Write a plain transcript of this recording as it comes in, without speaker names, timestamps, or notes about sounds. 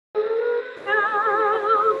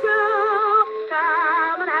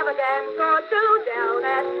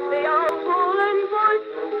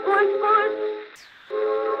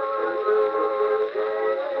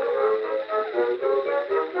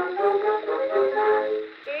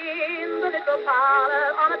the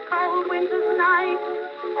parlour on a cold winter's night.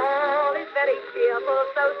 All is very cheerful,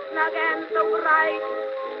 so snug and so bright.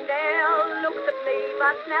 Nell looks at me,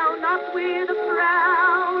 but now not with a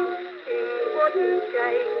frown. She wouldn't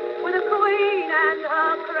change with a queen and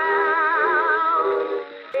her crown.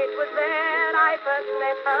 It was then I first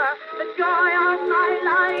met her, the joy of my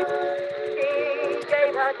life. She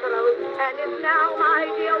gave her throat and is now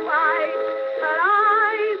my dear wife. Her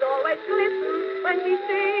eyes always glisten when she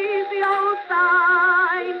sees the old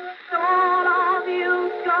sign. So all of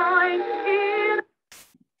you join in.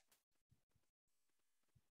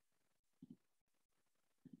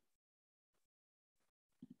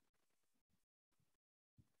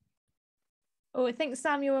 Oh, I think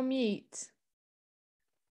Sam, you're on mute.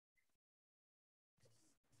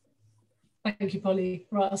 Thank you, Polly.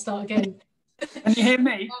 Right, I'll start again. Can you hear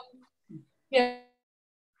me? Yeah.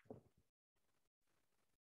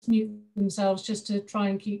 Mute themselves just to try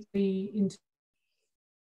and keep the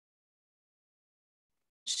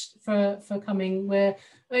for coming. We're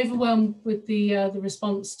overwhelmed with the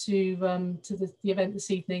response to the event this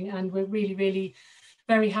evening, and we're really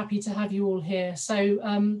very happy to have you all here.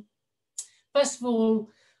 So first of all,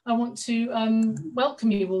 I want to welcome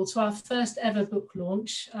you all to our first ever book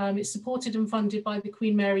launch. It's supported and funded by the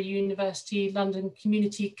Queen Mary University London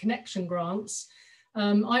Community Connection Grants.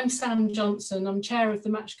 I'm Sam Johnson. I'm chair of the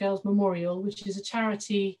Matchgirls Memorial, which is a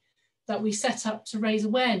charity that we set up to raise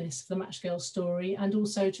awareness of the Matchgirls story and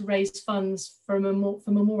also to raise funds for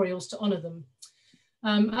memorials to honour them.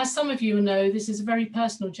 As some of you know, this is a very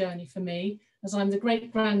personal journey for me, as I'm the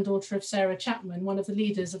great-granddaughter of Sarah Chapman, one of the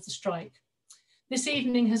leaders of the strike. This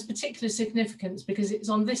evening has particular significance because it's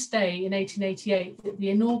on this day in 1888 that the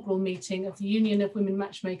inaugural meeting of the Union of Women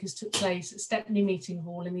Matchmakers took place at Stepney Meeting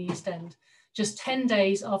Hall in the East End, just 10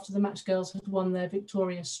 days after the Matchgirls had won their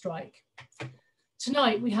victorious strike.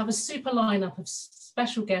 Tonight, we have a super lineup of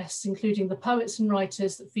special guests, including the poets and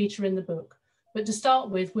writers that feature in the book. But to start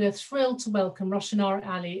with, we're thrilled to welcome Rushanara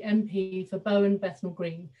Ali, MP for Bow and Bethnal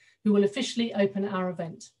Green, who will officially open our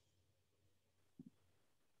event.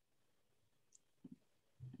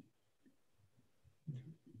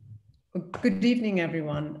 Good evening,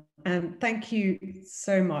 everyone, and thank you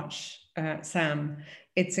so much, Sam.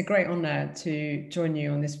 It's a great honour to join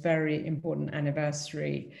you on this very important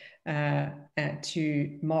anniversary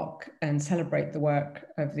to mark and celebrate the work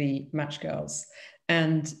of the Matchgirls.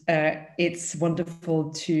 And it's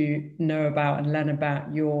wonderful to know about and learn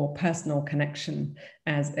about your personal connection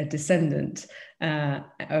as a descendant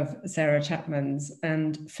of Sarah Chapman's.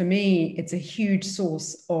 And for me, it's a huge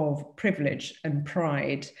source of privilege and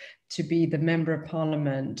pride to be the Member of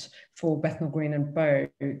Parliament for Bethnal Green and Bow,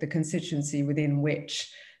 the constituency within which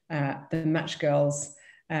the Matchgirls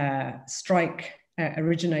strike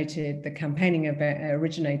originated, the campaigning event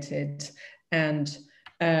originated, and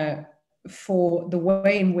for the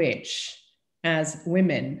way in which, as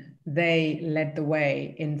women, they led the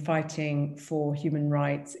way in fighting for human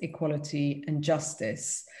rights, equality, and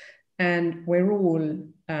justice. And we're all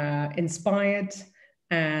inspired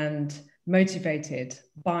and motivated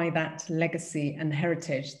by that legacy and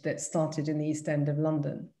heritage that started in the East End of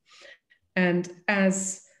London. And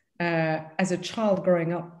as a child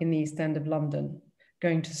growing up in the East End of London,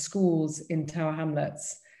 going to schools in Tower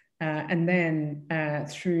Hamlets, and then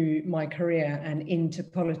through my career and into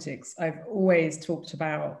politics, I've always talked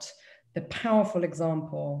about the powerful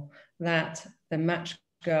example that the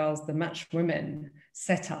Matchgirls, the Matchwomen,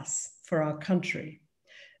 set us for our country.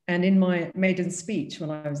 And in my maiden speech, when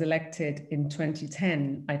I was elected in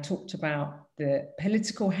 2010, I talked about the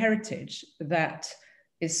political heritage that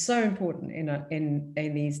is so important in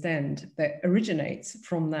the East End that originates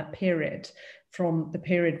from that period, from the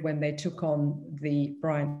period when they took on the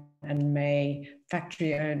Bryant and May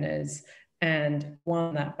factory owners and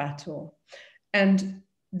won that battle. And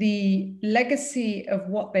the legacy of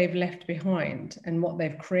what they've left behind and what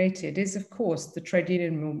they've created is, of course, the trade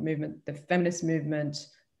union movement, the feminist movement,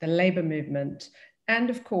 the labor movement, and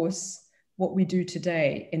of course, what we do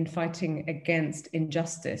today in fighting against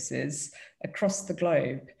injustices across the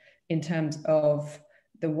globe in terms of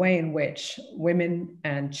the way in which women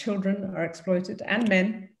and children are exploited, and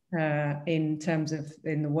men in terms of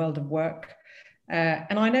in the world of work.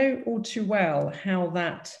 And I know all too well how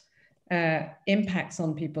that impacts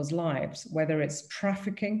on people's lives, whether it's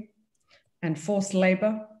trafficking and forced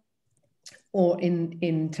labor, or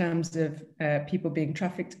in terms of people being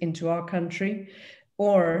trafficked into our country,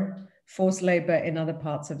 or forced labor in other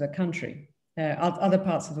parts of the country. other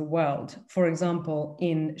parts of the world. For example,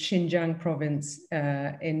 in Xinjiang province,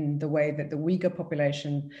 in the way that the Uyghur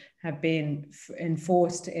population have been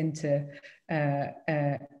enforced into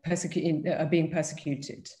being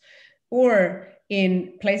persecuted. Or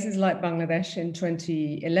in places like Bangladesh in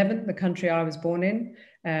 2011, the country I was born in,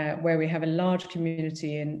 where we have a large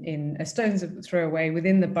community in a stone's throw away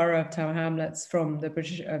within the borough of Tower Hamlets from the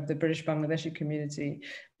British Bangladeshi community,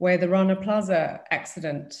 where the Rana Plaza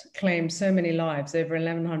accident claimed so many lives, over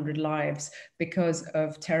 1,100 lives, because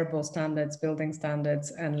of terrible standards, building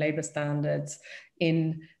standards and labor standards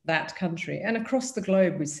in that country. And across the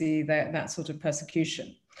globe, we see that sort of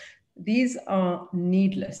persecution. These are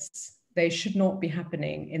needless. They should not be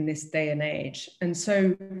happening in this day and age. And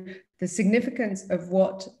so the significance of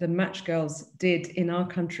what the Matchgirls did in our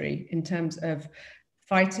country in terms of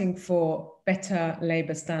fighting for better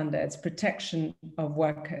labor standards, protection of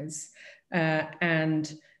workers,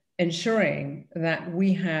 and ensuring that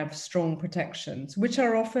we have strong protections, which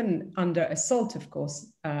are often under assault, of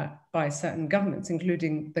course, by certain governments,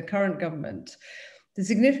 including the current government. The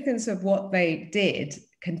significance of what they did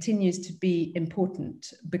continues to be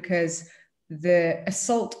important because the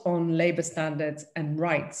assault on labor standards and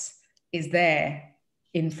rights is there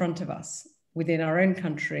in front of us within our own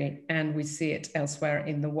country, and we see it elsewhere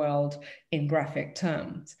in the world in graphic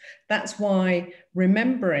terms. That's why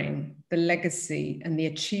remembering the legacy and the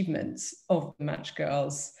achievements of the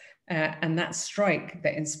Matchgirls and that strike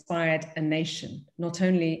that inspired a nation, not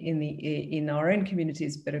only in our own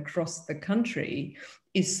communities, but across the country,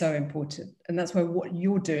 is so important. And that's why what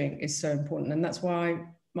you're doing is so important. And that's why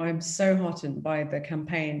I'm so heartened by the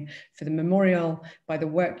campaign for the memorial, by the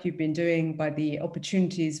work you've been doing, by the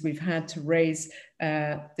opportunities we've had to raise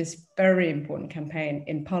this very important campaign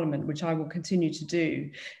in Parliament, which I will continue to do.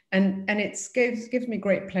 And it gives me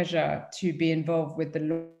great pleasure to be involved with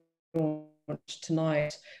the launch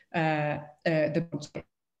tonight. And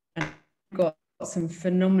got some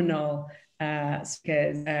phenomenal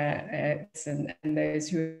speakers and those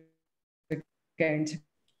who are going to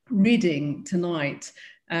reading tonight.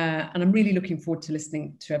 And I'm really looking forward to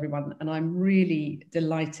listening to everyone. And I'm really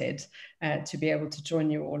delighted to be able to join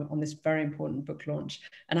you all on this very important book launch.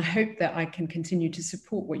 And I hope that I can continue to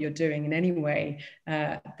support what you're doing in any way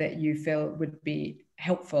that you feel would be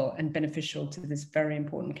helpful and beneficial to this very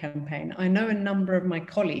important campaign. I know a number of my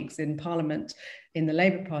colleagues in Parliament in the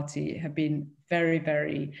Labour Party have been very,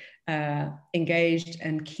 very engaged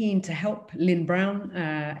and keen to help. Lynn Brown,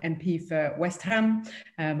 MP for West Ham,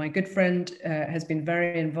 my good friend, has been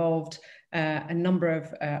very involved. A number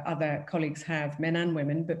of other colleagues have, men and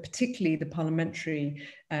women, but particularly the parliamentary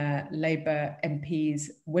Labour MPs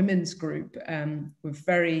women's group. We're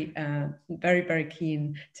very, very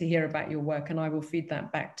keen to hear about your work, and I will feed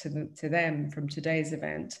that back to them from today's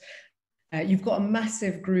event. You've got a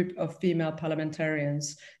massive group of female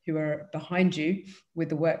parliamentarians who are behind you with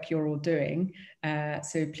the work you're all doing.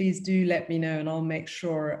 So please do let me know, and I'll make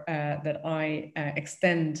sure that I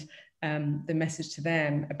extend the message to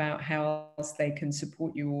them about how else they can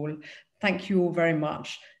support you all. Thank you all very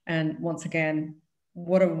much. And once again,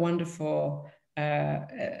 what a wonderful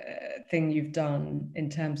thing you've done in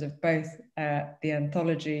terms of both the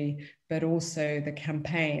anthology, but also the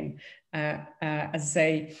campaign. As I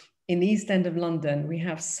say, in the East End of London, we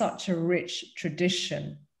have such a rich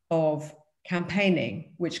tradition of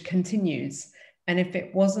campaigning, which continues. And if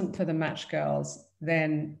it wasn't for the Matchgirls,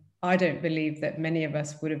 then I don't believe that many of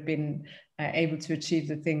us would have been able to achieve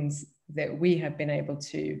the things that we have been able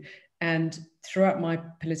to. And throughout my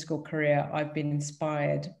political career, I've been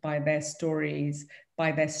inspired by their stories,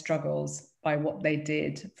 by their struggles, by what they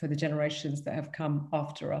did for the generations that have come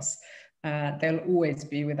after us. They'll always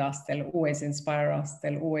be with us. They'll always inspire us.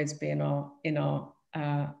 They'll always be in our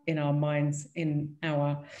minds, in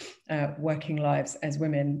our working lives as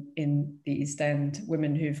women in the East End,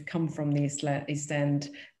 women who've come from the East End,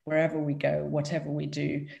 wherever we go, whatever we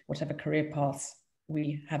do, whatever career paths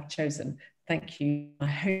we have chosen. Thank you. I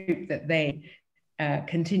hope that they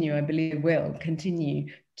continue, I believe they will continue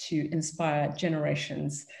to inspire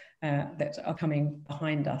generations that are coming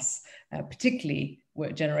behind us, particularly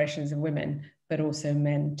generations of women, but also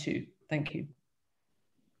men too. Thank you.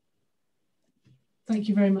 Thank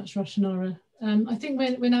you very much, Rushanara. I think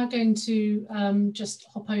we're now going to just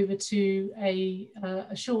hop over to a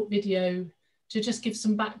short video to just give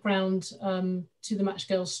some background to the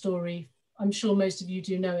Matchgirls story. I'm sure most of you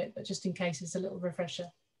do know it, but just in case, it's a little refresher.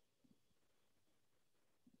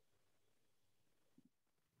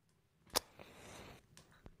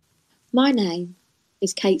 My name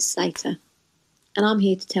is Kate Slater, and I'm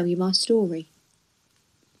here to tell you my story.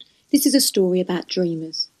 This is a story about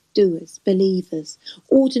dreamers, doers, believers,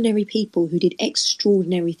 ordinary people who did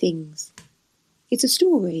extraordinary things. It's a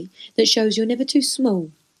story that shows you're never too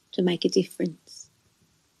small to make a difference.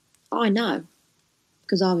 I know,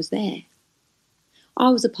 because I was there. I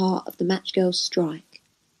was a part of the Matchgirls strike.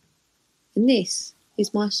 And this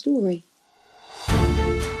is my story.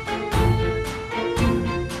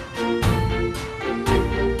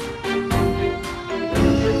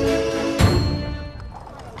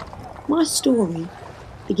 My story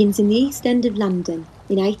begins in the East End of London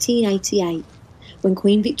in 1888, when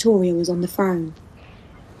Queen Victoria was on the throne.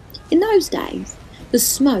 In those days, the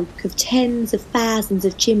smoke of tens of thousands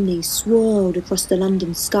of chimneys swirled across the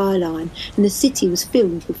London skyline, and the city was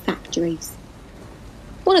filled with factories.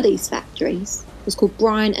 One of these factories was called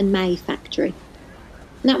Bryan and May Factory,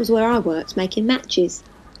 and that was where I worked making matches.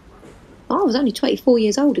 I was only 24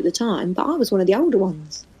 years old at the time, but I was one of the older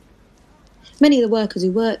ones. Many of the workers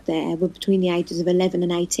who worked there were between the ages of 11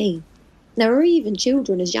 and 18. There were even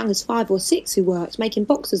children as young as 5 or 6 who worked making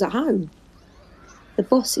boxes at home. The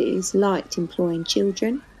bosses liked employing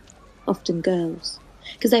children, often girls,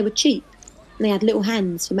 because they were cheap and they had little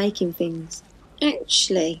hands for making things.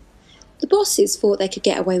 Actually, the bosses thought they could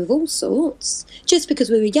get away with all sorts, just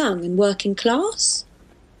because we were young and working class.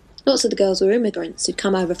 Lots of the girls were immigrants who'd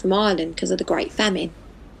come over from Ireland because of the Great Famine.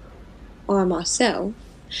 I myself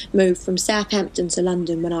moved from Southampton to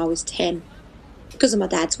London when I was 10, because of my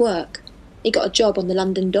dad's work. He got a job on the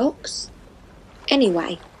London docks.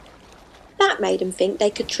 Anyway, that made them think they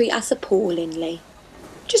could treat us appallingly.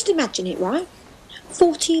 Just imagine it, right?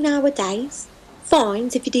 14-hour days,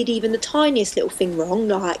 fines if you did even the tiniest little thing wrong,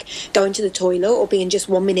 like going to the toilet or being just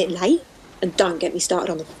 1 minute late. And don't get me started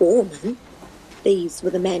on the foreman. These were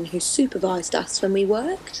the men who supervised us when we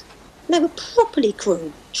worked. And they were properly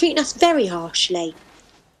cruel, treating us very harshly.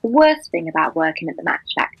 The worst thing about working at the match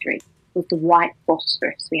factory was the white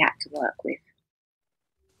phosphorus we had to work with.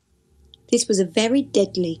 This was a very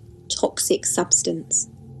deadly, toxic substance.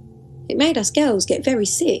 It made us girls get very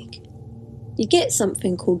sick. You get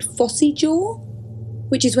something called phossy jaw,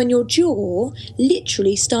 which is when your jaw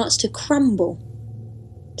literally starts to crumble.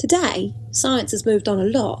 Today, science has moved on a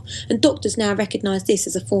lot, and doctors now recognise this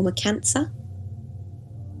as a form of cancer.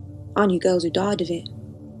 I knew girls who died of it.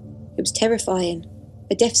 It was terrifying.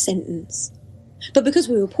 A death sentence. But because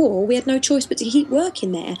we were poor, we had no choice but to keep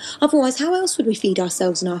working there. Otherwise, how else would we feed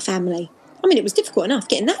ourselves and our family? I mean, it was difficult enough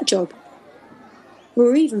getting that job. We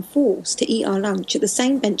were even forced to eat our lunch at the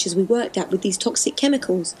same benches we worked at with these toxic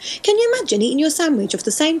chemicals. Can you imagine eating your sandwich off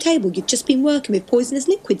the same table you'd just been working with poisonous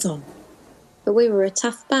liquids on? But we were a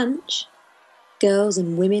tough bunch. Girls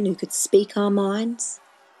and women who could speak our minds.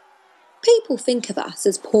 People think of us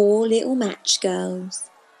as poor little match girls.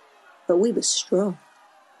 But we were strong.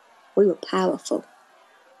 We were powerful.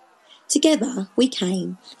 Together, we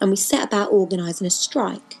came and we set about organising a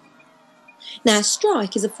strike. Now, a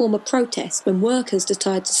strike is a form of protest when workers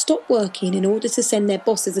decide to stop working in order to send their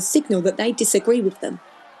bosses a signal that they disagree with them.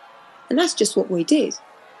 And that's just what we did.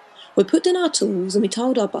 We put down our tools and we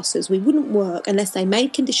told our bosses we wouldn't work unless they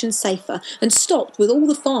made conditions safer and stopped with all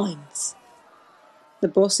the fines. The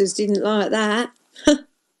bosses didn't like that.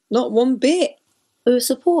 Not one bit. We were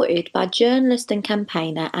supported by journalist and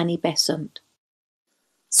campaigner Annie Besant.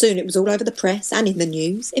 Soon it was all over the press and in the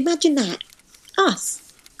news. Imagine that.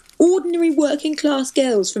 Us. Ordinary working class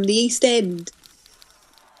girls from the East End.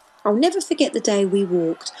 I'll never forget the day we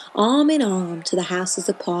walked arm in arm to the Houses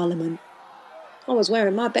of Parliament. I was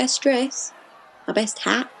wearing my best dress, my best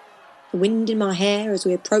hat, the wind in my hair as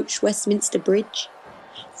we approached Westminster Bridge.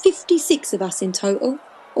 56 of us in total,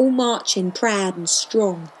 all marching proud and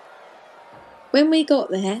strong. When we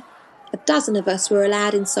got there, a dozen of us were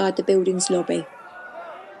allowed inside the building's lobby.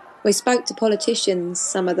 We spoke to politicians,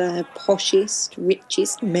 some of the poshest,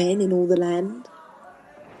 richest men in all the land.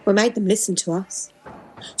 We made them listen to us,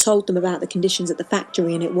 told them about the conditions at the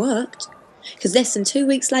factory, and it worked. Because less than 2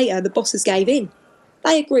 weeks later, the bosses gave in.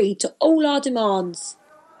 They agreed to all our demands.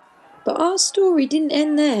 But our story didn't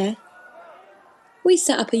end there. We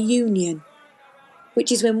set up a union,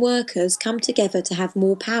 which is when workers come together to have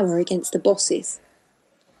more power against the bosses.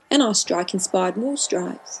 And our strike inspired more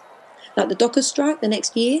strikes, like the dockers' strike the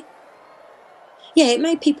next year. Yeah, it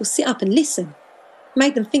made people sit up and listen. It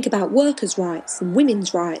made them think about workers' rights and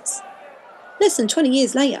women's rights. Less than 20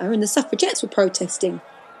 years later, and the suffragettes were protesting.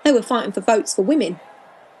 They were fighting for votes for women.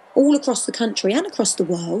 All across the country and across the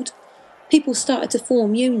world, people started to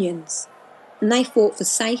form unions, and they fought for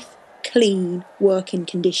safe, clean working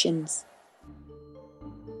conditions.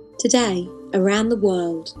 Today, around the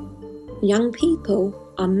world, young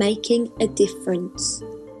people are making a difference.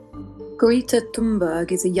 Greta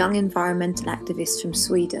Thunberg is a young environmental activist from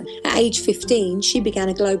Sweden. At age 15, she began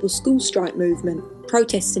a global school strike movement,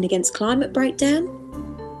 protesting against climate breakdown.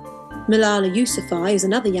 Malala Yousafzai is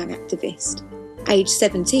another young activist. Aged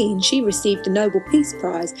 17, she received the Nobel Peace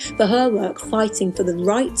Prize for her work fighting for the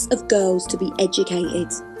rights of girls to be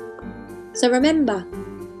educated. So remember,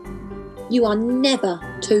 you are never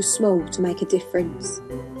too small to make a difference.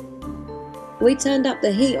 We turned up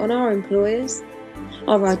the heat on our employers.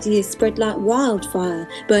 Our ideas spread like wildfire,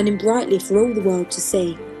 burning brightly for all the world to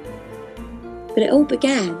see. But it all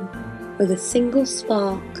began with a single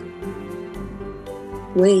spark.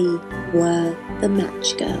 We were the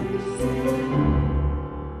Matchgirls.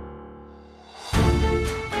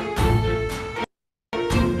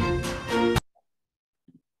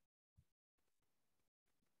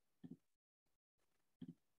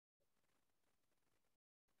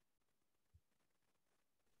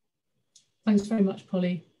 Thanks very much,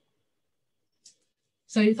 Polly.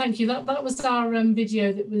 So thank you. That was our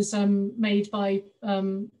video that was made by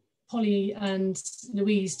Polly and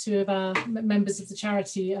Louise, two of our members of the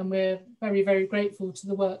charity, and we're very, very grateful to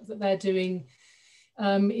the work that they're doing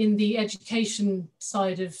in the education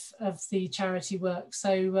side of the charity work.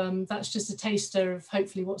 So that's just a taster of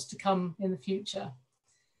hopefully what's to come in the future.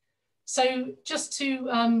 So just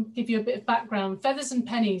to give you a bit of background, Feathers and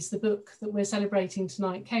Pennies, the book that we're celebrating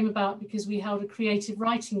tonight, came about because we held a creative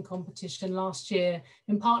writing competition last year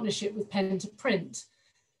in partnership with Pen to Print.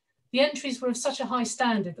 The entries were of such a high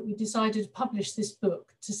standard that we decided to publish this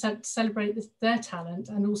book to celebrate their talent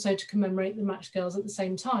and also to commemorate the Matchgirls at the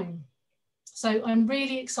same time. So I'm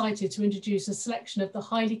really excited to introduce a selection of the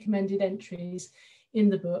highly commended entries in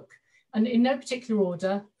the book. And in no particular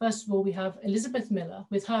order, first of all, we have Elizabeth Miller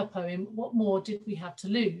with her poem, What More Did We Have to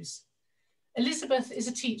Lose? Elizabeth is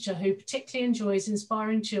a teacher who particularly enjoys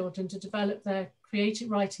inspiring children to develop their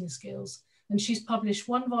creative writing skills. And she's published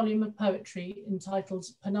one volume of poetry entitled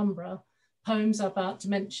Penumbra, Poems About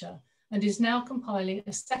Dementia, and is now compiling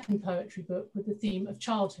a second poetry book with the theme of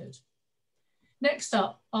childhood. Next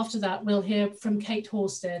up, after that, we'll hear from Kate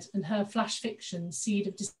Horstead and her flash fiction, Seed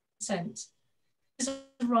of Dissent. She's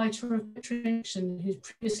a writer of fiction who's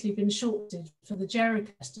previously been shortlisted for the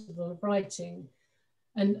Jericho Festival of Writing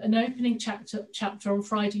and an opening chapter on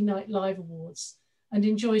Friday Night Live Awards, and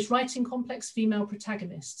enjoys writing complex female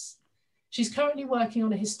protagonists. She's currently working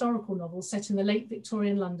on a historical novel set in the late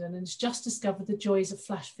Victorian London and has just discovered the joys of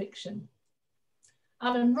flash fiction.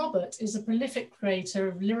 Alun Robert is a prolific creator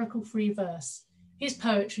of lyrical free verse. His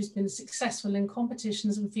poetry has been successful in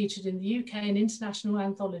competitions and featured in the UK and international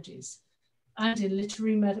anthologies, and in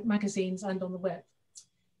literary magazines and on the web.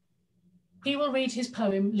 He will read his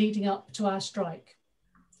poem leading up to our strike.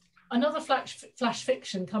 Another flash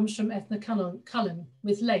fiction comes from Eithne Cullen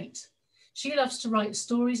with Late. She loves to write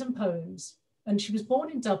stories and poems, and she was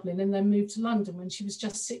born in Dublin and then moved to London when she was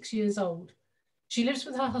just 6 years old. She lives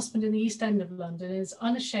with her husband in the East End of London and is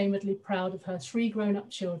unashamedly proud of her 3 grown-up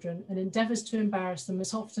children and endeavours to embarrass them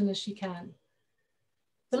as often as she can.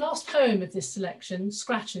 The last poem of this selection,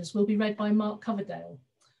 Scratches, will be read by Mark Coverdale.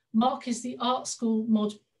 Mark is the Art School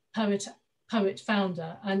Mod poet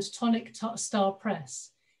founder and Tonic Star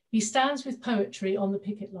Press. He stands with poetry on the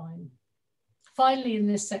picket line. Finally, in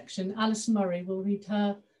this section, Alison Murray will read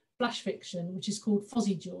her flash fiction, which is called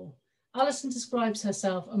Fozzie Jaw. Alison describes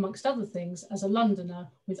herself, amongst other things, as a Londoner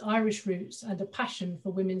with Irish roots and a passion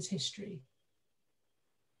for women's history.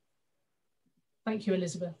 Thank you,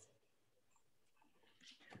 Elizabeth.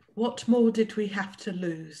 What more did we have to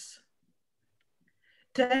lose?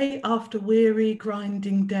 Day after weary,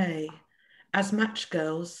 grinding day, as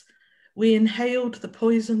Matchgirls, we inhaled the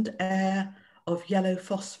poisoned air of yellow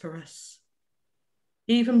phosphorus,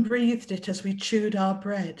 even breathed it as we chewed our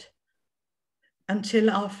bread, until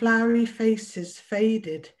our flowery faces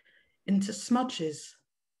faded into smudges,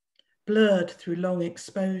 blurred through long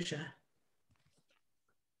exposure.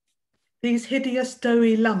 These hideous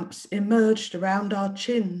doughy lumps emerged around our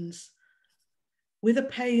chins with a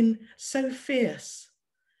pain so fierce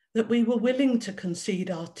that we were willing to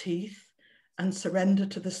concede our teeth and surrender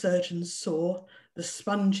to the surgeon's saw, the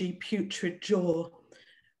spongy, putrid jaw,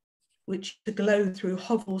 which to glow through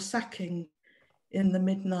hovel sacking in the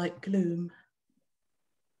midnight gloom.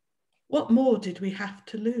 What more did we have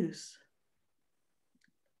to lose?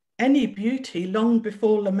 Any beauty long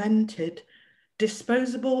before lamented,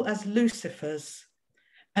 disposable as lucifers,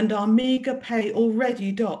 and our meagre pay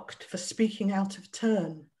already docked for speaking out of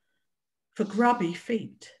turn, for grubby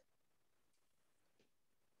feet.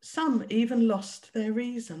 Some even lost their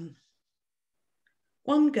reason.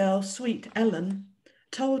 One girl, sweet Ellen,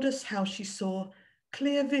 told us how she saw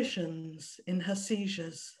clear visions in her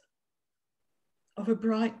seizures, of a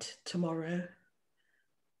bright tomorrow,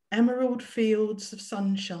 emerald fields of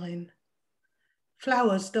sunshine,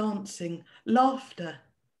 flowers dancing, laughter,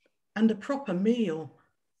 and a proper meal.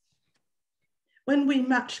 When we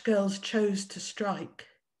match girls chose to strike,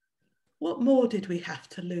 what more did we have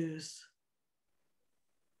to lose?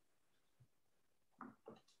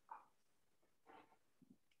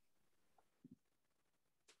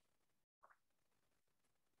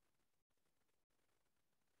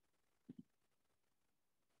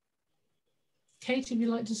 Kate, if you'd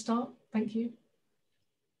like to start, thank you.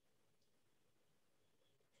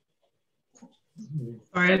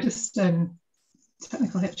 Sorry, I just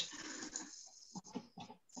technical hitch.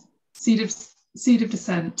 Seed of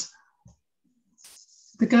dissent.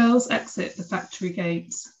 The girls exit the factory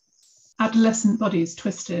gates. Adolescent bodies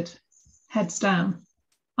twisted, heads down,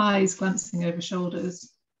 eyes glancing over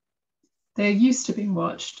shoulders. They are used to being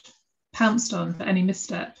watched, pounced on for any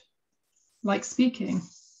misstep. Like speaking.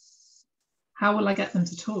 How will I get them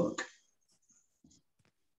to talk?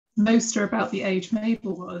 Most are about the age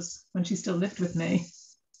Mabel was when she still lived with me.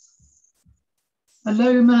 A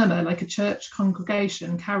low murmur like a church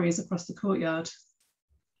congregation carries across the courtyard.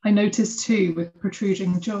 I notice two with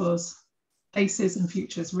protruding jaws, faces and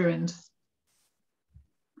futures ruined.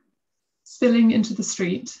 Spilling into the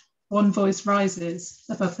street, one voice rises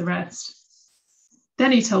above the rest.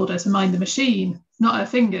 Then he told her to mind the machine, not her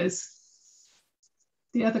fingers.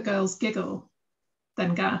 The other girls giggle,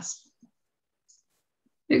 then gasp.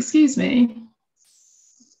 Excuse me.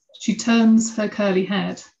 She turns her curly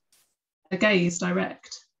head, her gaze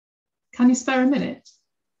direct. Can you spare a minute?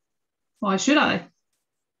 Why should I?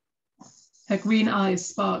 Her green eyes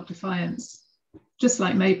spark defiance, just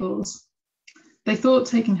like Mabel's. They thought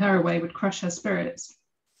taking her away would crush her spirits.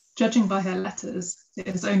 Judging by her letters, it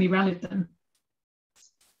has only rallied them.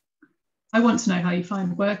 I want to know how you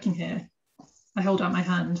find working here. I hold out my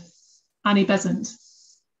hand. Annie Besant.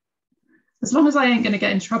 As long as I ain't going to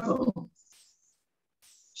get in trouble.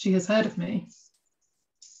 She has heard of me.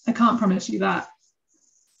 I can't promise you that,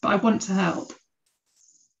 but I want to help.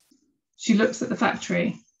 She looks at the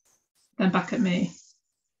factory, then back at me.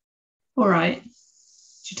 All right.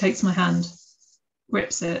 She takes my hand,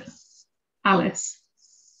 grips it. Alice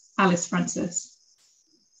Francis.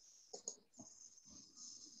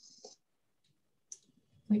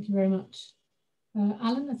 Thank you very much.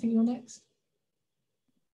 Alan, I think you're next.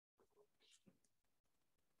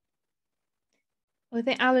 Well, I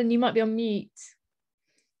think, Alan, you might be on mute.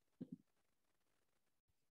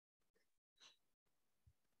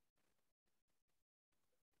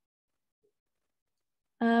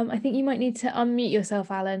 I think you might need to unmute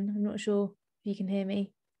yourself, Alan. I'm not sure if you can hear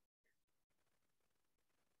me.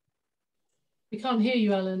 We can't hear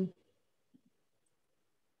you, Alan.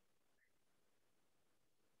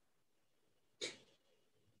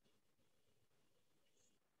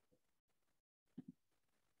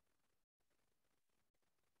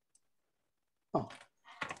 Oh,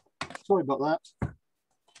 sorry about that.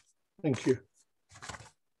 Thank you.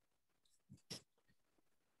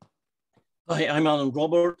 Hi, I'm Alun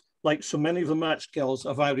Robert. Like so many of the Matchgirls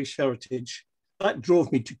of Irish heritage, that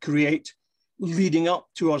drove me to create leading up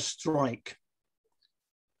to our strike.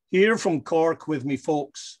 Here from Cork with me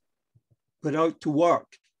folks, but out to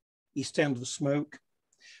work, East End of the Smoke.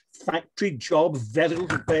 Factory job, very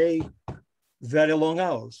little pay, very long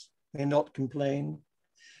hours, may not complain.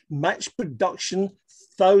 Match production,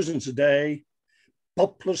 thousands a day,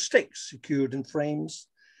 poplar sticks secured in frames,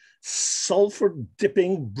 sulphur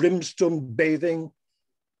dipping, brimstone bathing,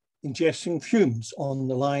 ingesting fumes on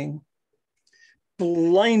the line,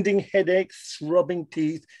 blinding headache, throbbing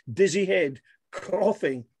teeth, dizzy head,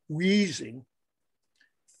 coughing, wheezing,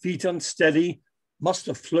 feet unsteady, must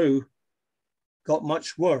have flu, got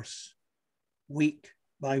much worse, week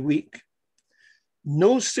by week.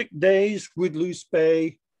 No sick days, would lose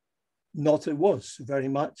pay, not it was very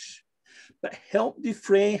much, but help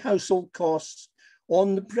defray household costs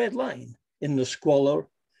on the breadline in the squalor.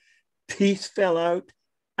 Teeth fell out,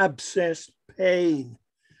 abscess, pain,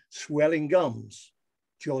 swelling gums,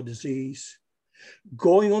 jaw disease.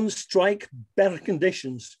 Going on strike, better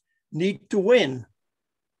conditions, need to win.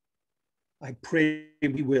 I pray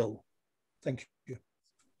we will. Thank you.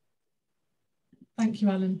 Thank you,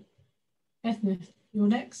 Alan. Eithne, you're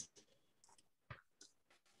next.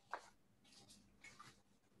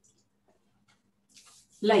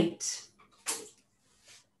 Late.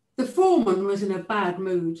 The foreman was in a bad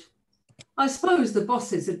mood. I suppose the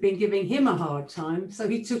bosses had been giving him a hard time, so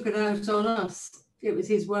he took it out on us. It was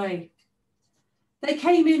his way. They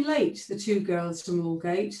came in late, the two girls from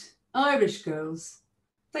Aldgate, Irish girls.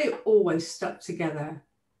 They always stuck together.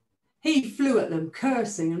 He flew at them,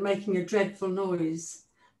 cursing and making a dreadful noise.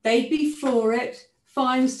 They'd be for it,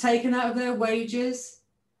 fines taken out of their wages,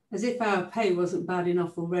 as if our pay wasn't bad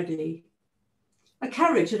enough already. A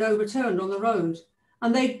carriage had overturned on the road,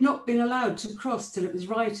 and they'd not been allowed to cross till it was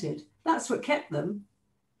righted. That's what kept them.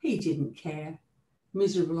 He didn't care.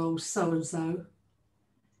 Miserable old so-and-so.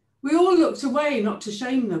 We all looked away not to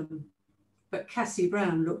shame them, but Cassie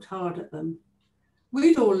Brown looked hard at them.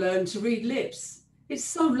 We'd all learned to read lips. It's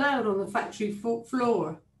so loud on the factory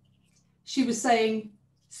floor. She was saying,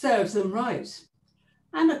 serves them right,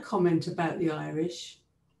 and a comment about the Irish.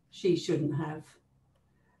 She shouldn't have.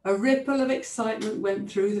 A ripple of excitement went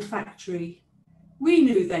through the factory. We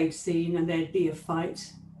knew they'd seen and there'd be a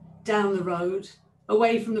fight. Down the road,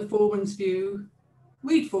 away from the foreman's view,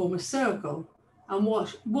 we'd form a circle and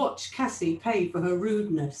watch Cassie pay for her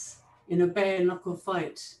rudeness in a bare-knuckle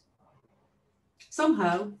fight.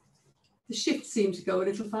 Somehow, the shift seemed to go a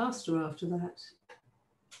little faster after that.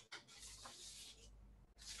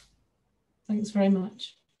 Thanks very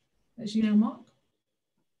much. As you know, Mark.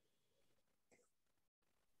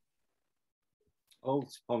 Oh,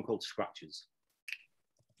 it's a poem called Scratches.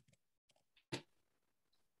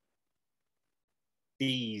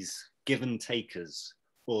 These give and takers,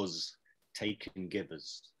 us take and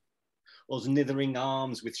givers, us nithering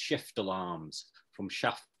arms with shift alarms from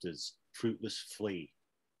shafters fruitless flee.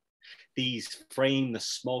 These frame the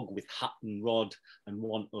smog with hat and rod and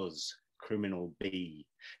want us criminal be.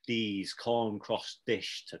 These corn-crossed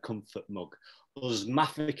dish to comfort mug, us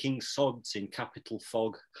mafficking sods in capital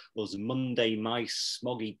fog, us Monday mice,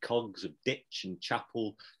 smoggy cogs of ditch and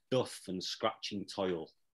chapel, duff and scratching toil.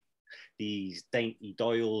 These dainty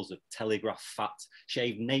doyles of telegraph fat,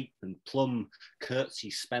 shaved nape and plum,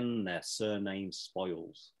 curtsy spend their surname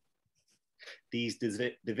spoils. These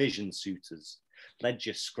division suitors,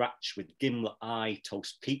 ledger scratch with gimlet eye,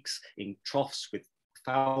 toast peaks in troughs with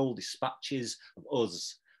foul dispatches of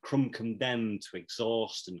us, crumb condemned to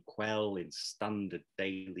exhaust and quell in standard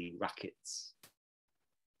daily rackets.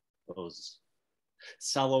 Us,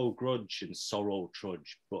 sallow grudge and sorrow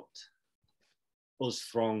trudge, but us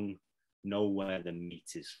throng, know where the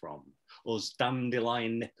meat is from. Us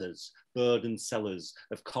dandelion nippers, burden sellers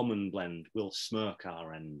of common blend will smirk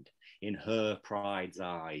our end. In her pride's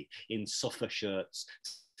eye, in suffer shirts,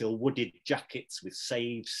 till wooded jackets with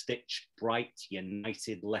save stitch bright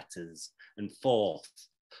united letters, and forth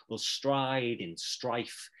us stride in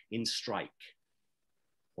strife, in strike,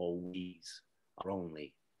 for we's are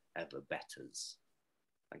only ever betters.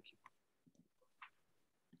 Thank you.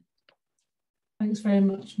 Thanks very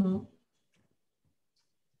much, Mark.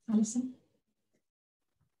 Alison?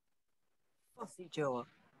 Fossy jaw.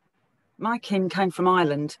 My kin came from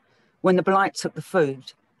Ireland when the Blight took the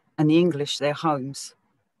food and the English their homes.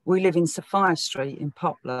 We live in Sophia Street in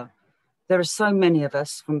Poplar. There are so many of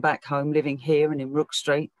us from back home living here and in Rook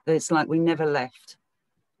Street that it's like we never left.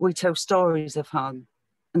 We tell stories of home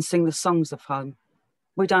and sing the songs of home.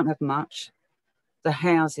 We don't have much. The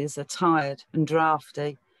houses are tired and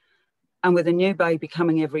drafty, and with a new baby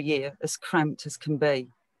coming every year, as cramped as can be.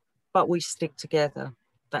 But we stick together.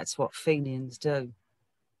 That's what Fenians do.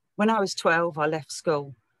 When I was 12, I left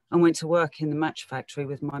school and went to work in the match factory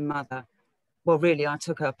with my mother. Well, really, I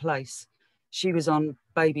took her place. She was on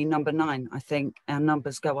baby number 9, I think. Our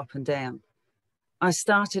numbers go up and down. I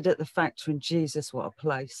started at the factory, and Jesus, what a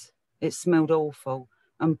place. It smelled awful,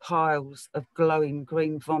 and piles of glowing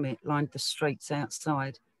green vomit lined the streets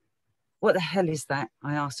outside. What the hell is that?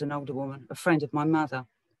 I asked an older woman, a friend of my mother.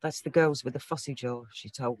 That's the girls with the fossy jaw, she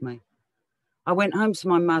told me. I went home to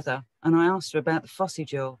my mother and I asked her about the fossy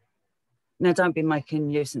jaw. Now, don't be making a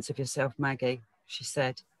nuisance of yourself, Maggie, she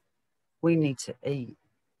said. We need to eat.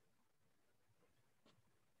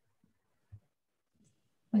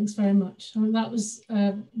 Thanks very much. I mean, that was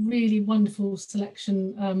a really wonderful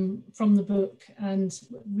selection from the book, and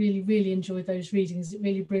really enjoyed those readings. It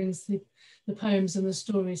really brings the poems and the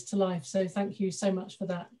stories to life. So thank you so much for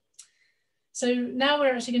that. So now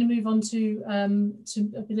we're actually going to move on to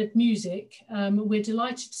a bit of music. We're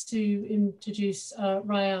delighted to introduce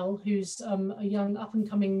RAEL, who's a young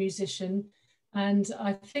up-and-coming musician. And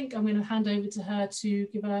I think I'm going to hand over to her to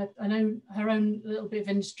give her, her own little bit of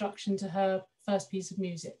introduction to her first piece of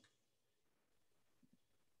music.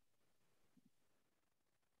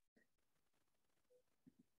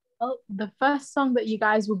 Well, the first song that you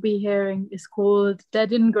guys will be hearing is called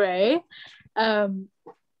Dead in Grey.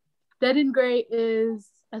 Dead in Grey is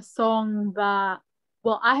a song that,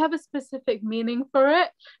 well, I have a specific meaning for it,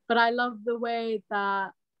 but I love the way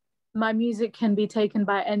that my music can be taken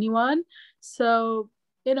by anyone. So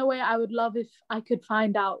in a way, I would love if I could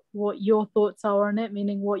find out what your thoughts are on it,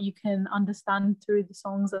 meaning what you can understand through the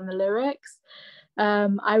songs and the lyrics.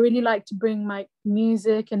 I really like to bring my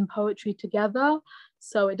music and poetry together,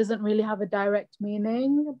 so it doesn't really have a direct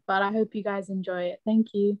meaning, but I hope you guys enjoy it.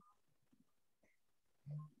 Thank you.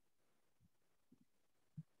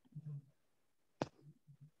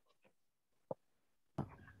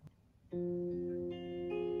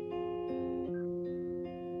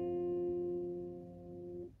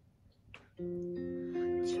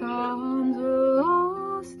 Charms are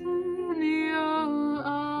lost in your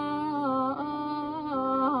eyes.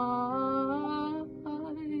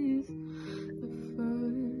 The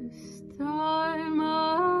first time I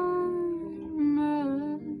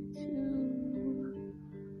met you,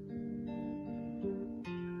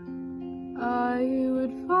 I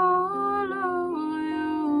would follow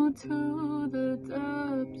you to the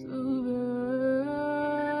depths of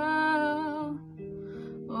hell,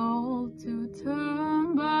 all to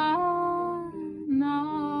turn back now,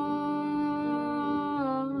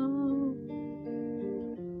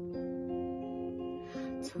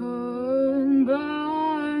 turn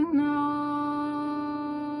back now,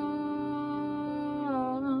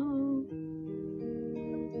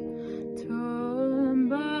 turn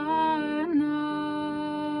back now.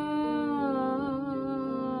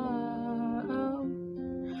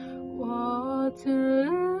 Water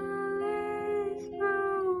lilies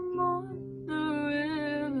bloom on the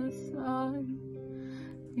riverside,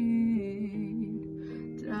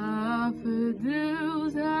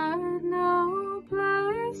 daffodils had no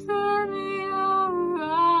place in your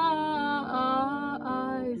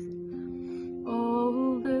eyes.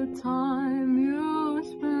 All the time you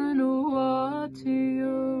spent to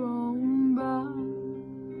your own back,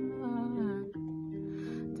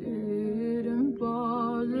 didn't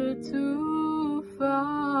bother to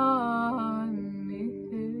find me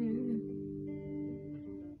here.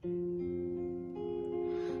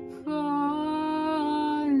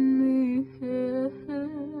 Find me here.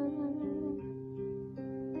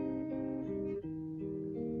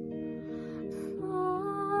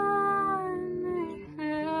 Find me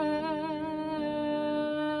here.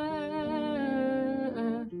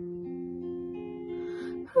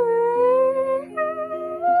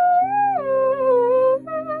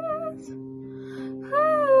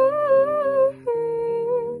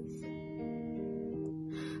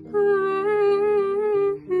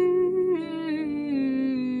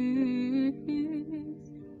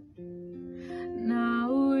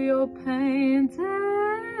 Now you're painted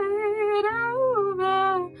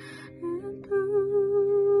over in blue,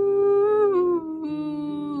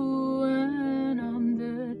 and I'm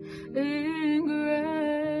dead in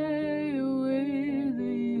grey with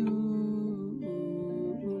you.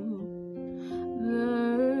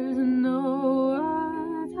 There's no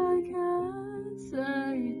words I can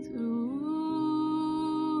say to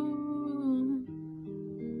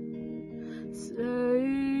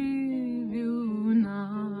save you now.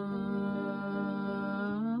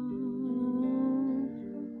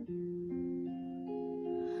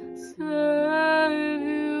 Save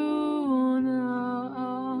you now.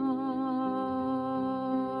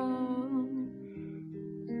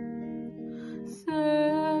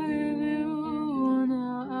 Save you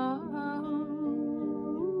now.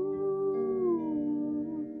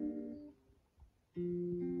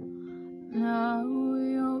 Now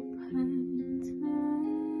you're painted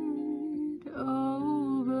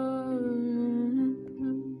over in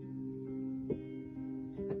blue,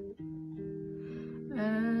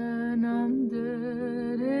 and I'm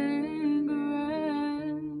dead in grey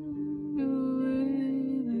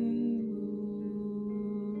with you.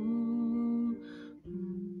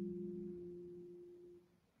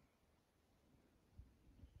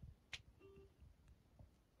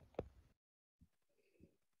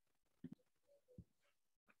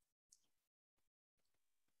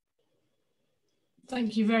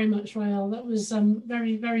 Thank you very much, RAEL. That was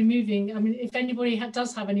very, very moving. I mean, if anybody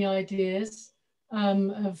does have any ideas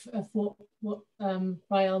of what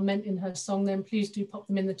RAEL meant in her song, then please do pop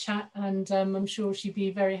them in the chat, and I'm sure she'd be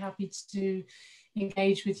very happy to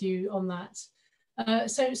engage with you on that.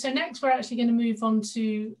 So next we're actually going to move on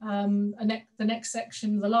to the next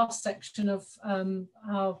section, the last section of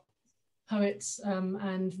our poets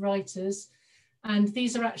and writers. And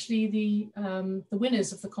these are actually the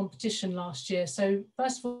winners of the competition last year. So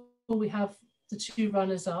first of all, we have the two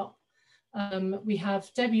runners up. We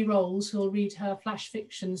have Debbie Rolls, who will read her flash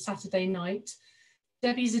fiction Saturday Night.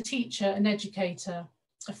 Debbie's a teacher and educator,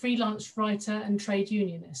 a freelance writer and trade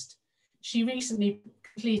unionist. She recently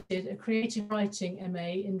completed a creative writing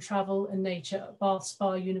MA in travel and nature at Bath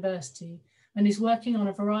Spa University and is working on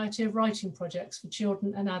a variety of writing projects for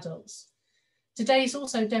children and adults. Today is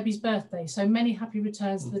also Debbie's birthday, so many happy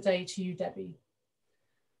returns of the day to you, Debbie.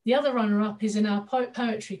 The other runner-up is in our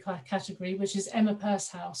poetry category, which is Emma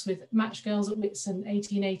Purshouse with Matchgirls at Whitsun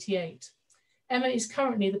 1888. Emma is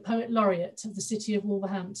currently the Poet Laureate of the city of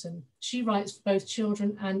Wolverhampton. She writes for both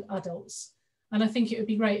children and adults. And I think it would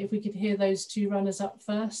be great if we could hear those two runners up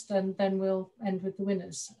first, and then we'll end with the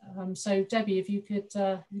winners. So Debbie, if you could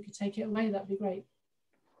take it away, that'd be great.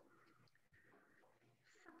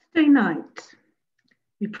 Saturday night.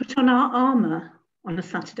 We put on our armour on a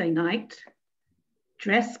Saturday night.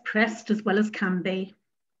 Dress pressed as well as can be,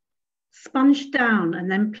 sponged down and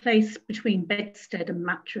then placed between bedstead and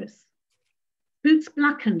mattress. Boots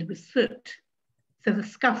blackened with soot, so the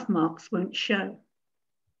scuff marks won't show.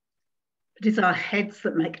 It is our heads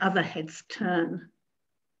that make other heads turn.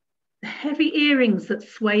 The heavy earrings that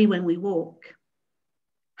sway when we walk.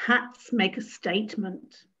 Hats make a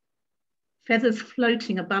statement. Feathers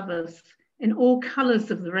floating above us in all colours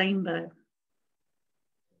of the rainbow.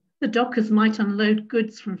 The dockers might unload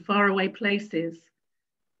goods from faraway places,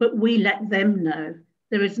 but we let them know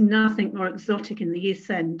there is nothing more exotic in the East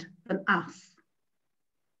End than us,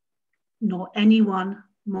 nor anyone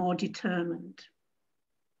more determined.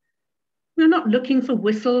 We're not looking for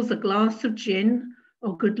whistles, a glass of gin,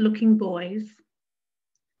 or good-looking boys.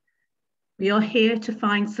 We are here to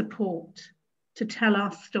find support, to tell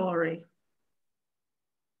our story.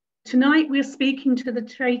 Tonight we are speaking to the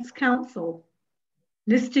Trades Council,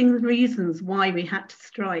 listing the reasons why we had to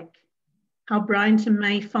strike, how Bryant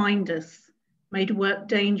May fined us, made work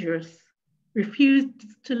dangerous,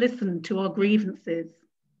 refused to listen to our grievances.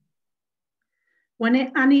 When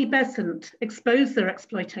Annie Besant exposed their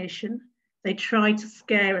exploitation, they tried to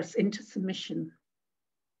scare us into submission.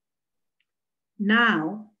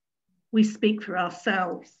 Now we speak for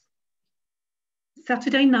ourselves.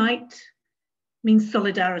 Saturday night means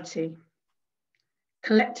solidarity.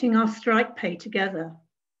 Collecting our strike pay together,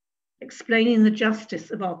 explaining the justice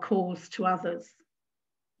of our cause to others.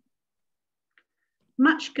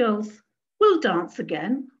 Matchgirls will dance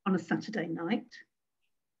again on a Saturday night.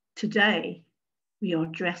 Today, we are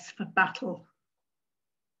dressed for battle.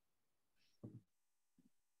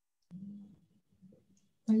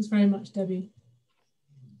 Thanks very much, Debbie.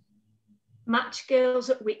 Matchgirls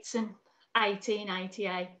at Whitsun,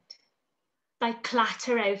 1888. They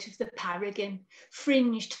clatter out of the paragon,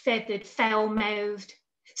 fringed, feathered, foul-mouthed,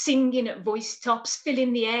 singing at voice tops,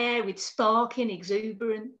 filling the air with sparking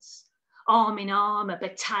exuberance, arm in arm, a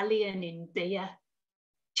battalion in beer,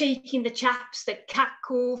 cheeking the chaps that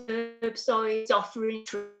cackle curbsides, offering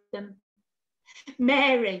them.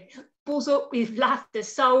 Mary pulls up with laughter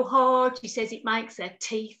so hard she says it makes her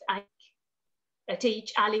teeth ache. At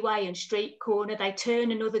each alleyway and street corner, they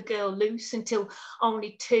turn another girl loose until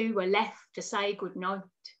only two are left to say goodnight.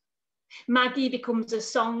 Maggie becomes a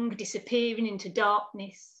song disappearing into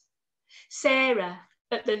darkness. Sarah,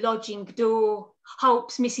 at the lodging door,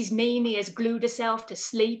 hopes Mrs. Meany has glued herself to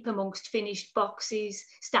sleep amongst finished boxes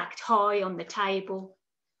stacked high on the table.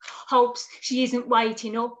 Hopes she isn't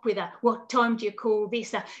waiting up with a, what time do you call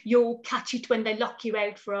this? A, you'll catch it when they lock you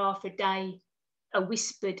out for half a day. A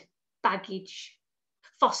whispered baggage.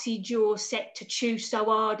 Fossy jaw set to chew so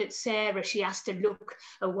hard at Sarah she has to look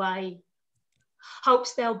away.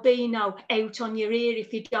 Hopes there'll be no out on your ear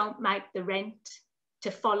if you don't make the rent.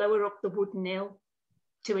 To follow her up the wooden hill,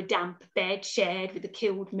 to a damp bed shared with a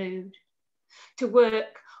killed mood. To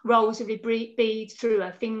work rosary beads through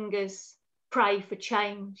her fingers, pray for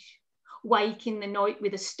change. Wake in the night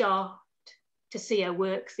with a start, to see her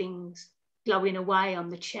work things glowing away on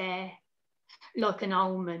the chair, like an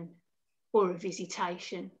omen or a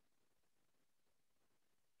visitation.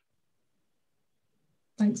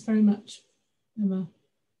 Thanks very much, Emma.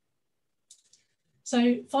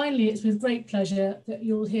 So finally, it's with great pleasure that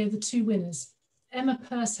you'll hear the two winners. Emma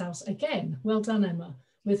Purshouse, again, well done, Emma,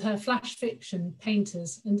 with her flash fiction,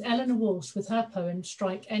 Painters, and Eleanor Walsh with her poem,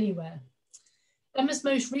 Strike Anywhere. Emma's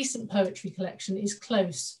most recent poetry collection is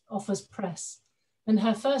Close, Offers Press, and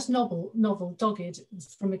her first novel, Dogged,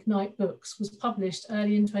 from Ignite Books, was published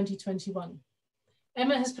early in 2021.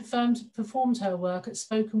 Emma has performed her work at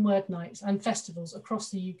spoken word nights and festivals across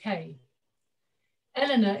the UK.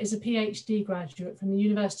 Eleanor is a PhD graduate from the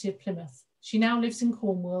University of Plymouth. She now lives in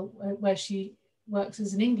Cornwall, where she works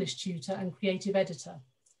as an English tutor and creative editor.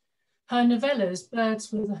 Her novellas,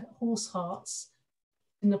 Birds with Horse Hearts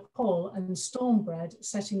in Nepal and Stormbred,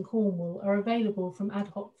 set in Cornwall, are available from Ad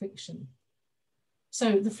Hoc Fiction.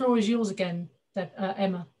 So the floor is yours again,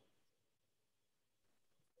 Emma.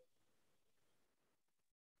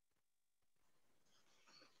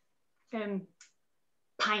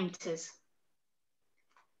 painters.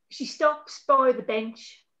 She stops by the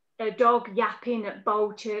bench, her dog yapping at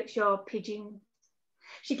Bow churchyard pigeons.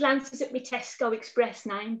 She glances at my Tesco Express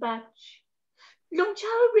name badge. "Lunch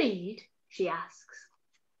hour read?" she asks.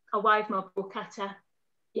 I wave my book at her.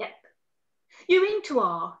 "Yep." "You into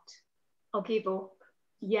art?" I give up.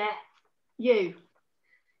 "Yeah." "You?"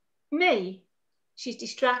 "Me?" She's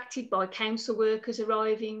distracted by council workers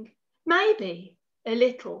arriving. "Maybe a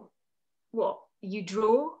little." "What, you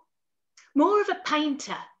draw?" "More of a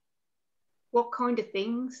painter." "What kind of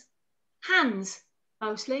things?" "Hands,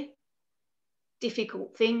 mostly."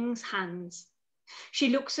 "Difficult things, hands." She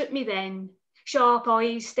looks at me then, sharp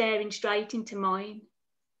eyes staring straight into mine.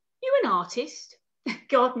 "You an artist?"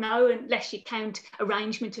 "God, no, unless you count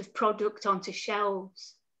arrangement of product onto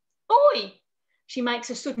shelves." "Oi!" She makes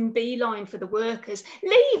a sudden beeline for the workers.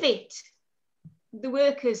 "Leave it!" The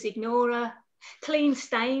workers ignore her, clean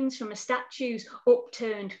stains from a statue's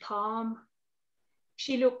upturned palm.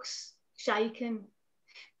 She looks shaken.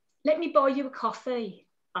 "Let me buy you a coffee,"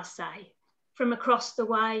 I say, from across the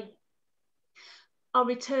way. I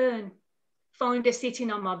return, find her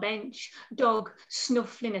sitting on my bench, dog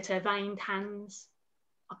snuffling at her veined hands.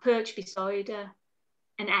 I perch beside her,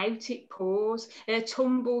 and out it pours, her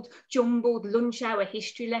tumbled, jumbled lunch hour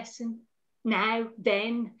history lesson. Now,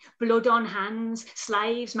 then, blood on hands,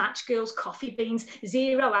 slaves, matchgirls, coffee beans,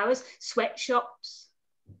 0 hours, sweatshops,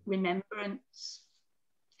 remembrance.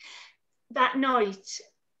 That night,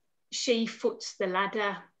 she foots the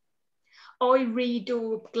ladder. I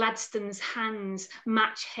redaub Gladstone's hands,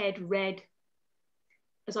 match head red.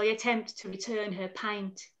 As I attempt to return her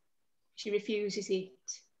paint, she refuses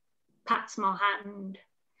it, pats my hand.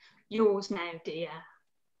 "Yours now, dear,"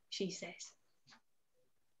 she says.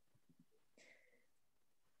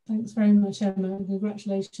 Thanks very much, Emma, and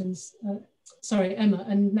congratulations. Sorry, Emma,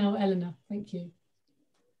 and now Eleanor, thank you.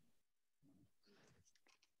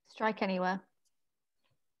 Strike anywhere.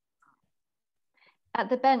 At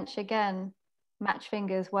the bench again, match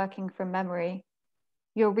fingers working from memory.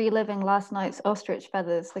 You're reliving last night's ostrich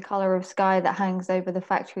feathers, the colour of sky that hangs over the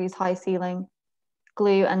factory's high ceiling.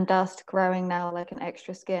 Glue and dust growing now like an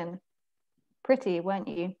extra skin. Pretty, weren't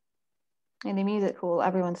you? In the music hall,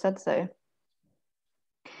 everyone said so.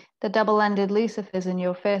 The double-ended lucifers in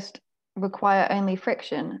your fist require only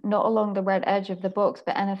friction, not along the red edge of the box,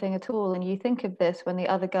 but anything at all, and you think of this when the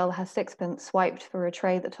other girl has sixpence swiped for a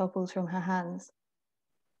tray that topples from her hands.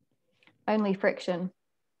 Only friction.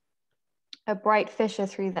 A bright fissure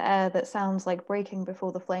through the air that sounds like breaking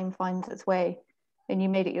before the flame finds its way, and you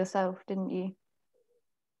made it yourself, didn't you?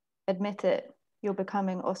 Admit it, you're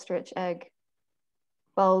becoming ostrich egg.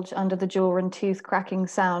 Bulge under the jaw and tooth cracking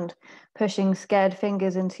sound, pushing scared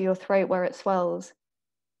fingers into your throat where it swells.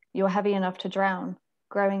 You're heavy enough to drown,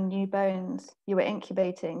 growing new bones. You were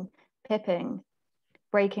incubating, pipping,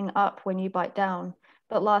 breaking up when you bite down.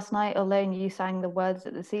 But last night alone you sang the words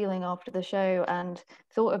at the ceiling after the show and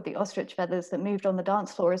thought of the ostrich feathers that moved on the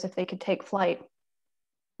dance floor as if they could take flight.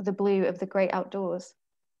 The blue of the great outdoors.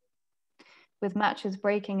 With matches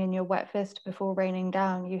breaking in your wet fist before raining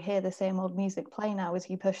down, you hear the same old music play now as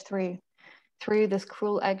you push through this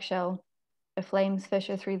cruel eggshell. A flames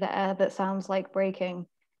fissure through the air that sounds like breaking.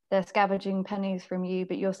 They're scavenging pennies from you,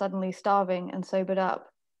 but you're suddenly starving and sobered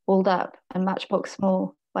up, walled up, and matchbox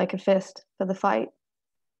small, like a fist, for the fight.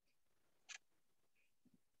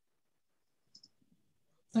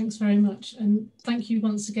 Thanks very much, and thank you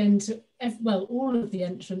once again to all of the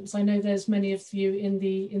entrants. I know there's many of you in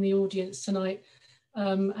the audience tonight,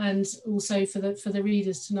 and also for the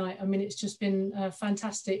readers tonight. I mean, it's just been a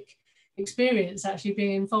fantastic experience actually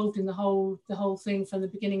being involved in the whole thing from the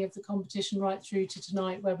beginning of the competition right through to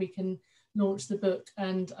tonight, where we can launch the book.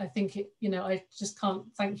 And I think I just can't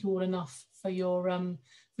thank you all enough for your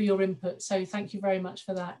input. So thank you very much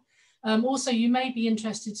for that. Also, you may be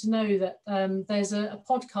interested to know that there's a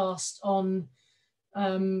podcast on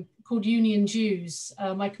called Union Jews.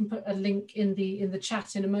 I can put a link in the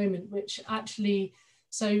chat in a moment, which actually,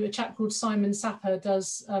 so a chap called Simon Sapper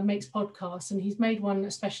makes podcasts, and he's made one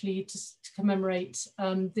especially to commemorate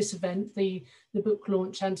this event, the book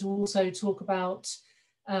launch, and to also talk about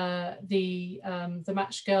the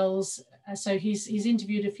Match Girls. So he's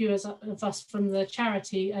interviewed a few of us from the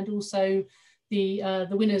charity, and also the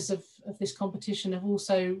winners of this competition have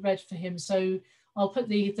also read for him. So I'll put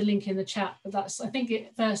the link in the chat, but I think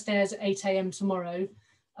it first airs at 8 AM tomorrow,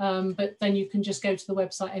 but then you can just go to the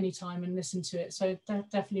website anytime and listen to it. So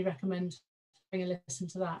definitely recommend having a listen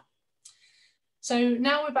to that. So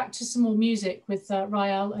now we're back to some more music with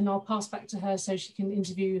RAEL, and I'll pass back to her so she can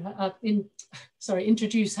introduce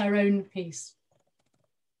her own piece.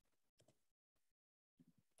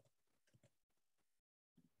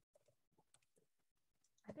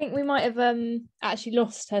 think we might have actually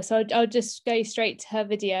lost her, so I'll just go straight to her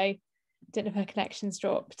video. I don't know if her connection's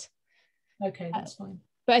dropped. Okay, that's fine.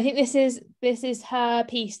 But I think this is her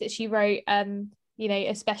piece that she wrote, you know,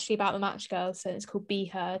 especially about the Match Girls, so it's called Be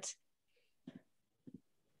Heard.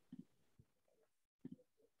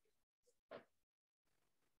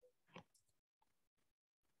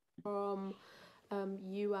 From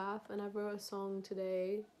UF, and I wrote a song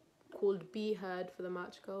today called Be Heard for the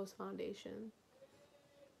Matchgirls Foundation.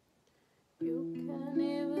 You can't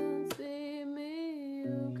even see me,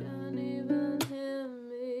 you can't even hear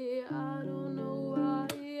me, I don't know why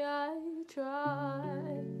I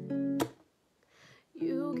try.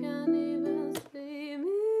 You can't even see me,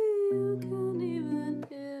 you can't even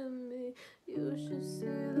hear me, you should see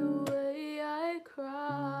the way I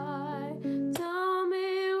cry. Tell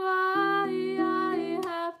me why I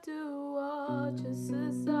have to watch a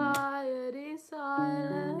society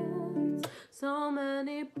silence so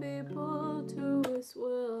many people to its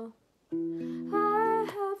will. I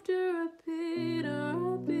have to repeat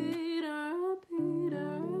and repeat and repeat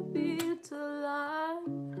and repeat till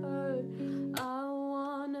I'm heard. I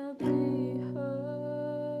wanna be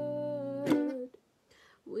heard.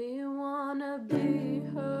 We wanna be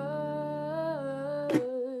heard.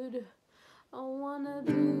 I wanna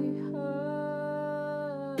be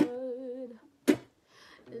heard.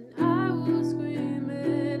 And I will scream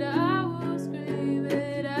it, I will scream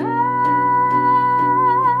it, I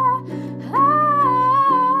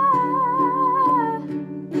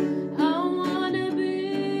wanna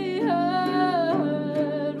be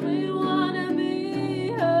heard. We wanna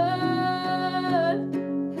be heard.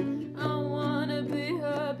 I wanna be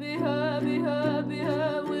heard, be heard, be heard, be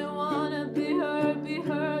heard. We wanna be heard, be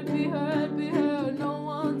heard, be heard, be heard. No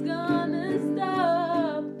one's gonna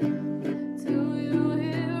stop till you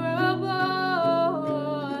hear our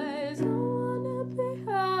voice. I wanna be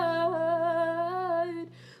heard.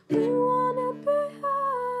 We wanna be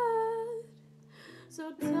heard.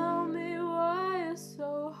 So tell me why it's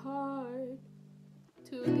so hard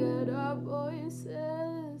to get our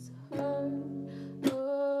voices heard.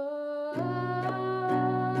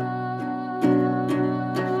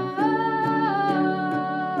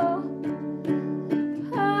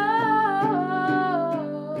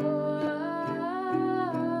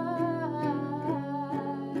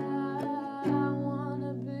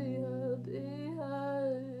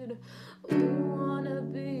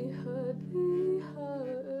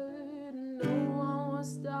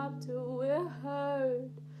 Stop till we're heard.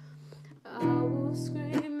 I will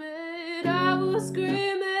scream it, I will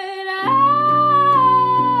scream it, I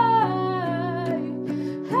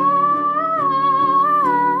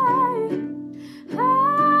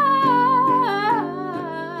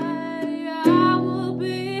will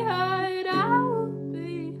be heard, I will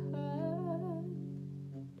be heard.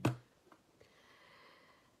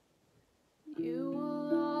 You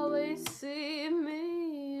will always see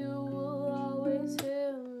me, you will always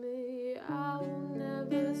hear me, I will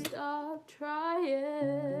never stop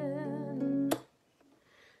trying.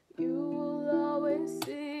 You will always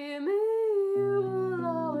see me, you will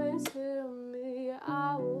always hear me,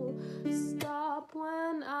 I will stop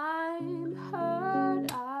when I'm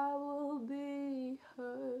heard, I will be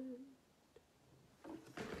heard.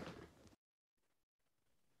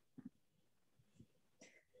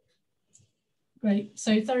 Great.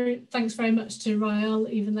 So thanks very much to RAEL,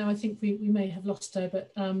 even though I think we may have lost her,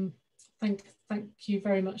 but thank you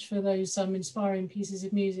very much for those inspiring pieces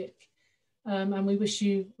of music. And we wish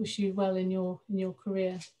you well in your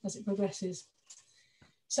career as it progresses.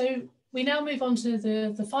 So we now move on to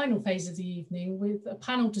the final phase of the evening with a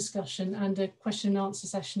panel discussion and a question and answer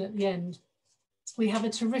session at the end. We have a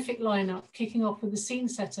terrific lineup, kicking off with a scene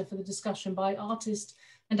setter for the discussion by artist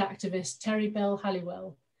and activist Terri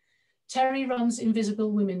Bell-Halliwell. Terri runs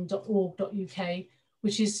invisiblewomen.org.uk,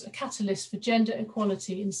 which is a catalyst for gender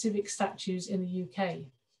equality in civic statues in the UK.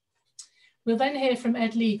 We'll then hear from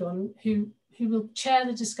Ed Legon, who will chair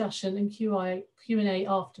the discussion and Q&A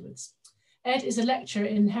afterwards. Ed is a lecturer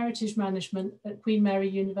in heritage management at Queen Mary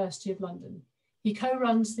University of London. He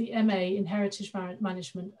co-runs the MA in heritage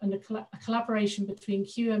management and a collaboration between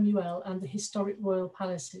QMUL and the Historic Royal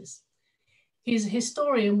Palaces. He is a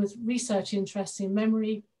historian with research interests in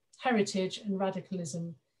memory, heritage and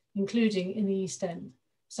radicalism, including in the East End.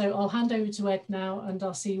 So I'll hand over to Ed now and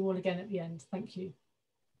I'll see you all again at the end. Thank you.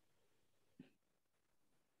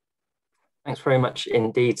 Thanks very much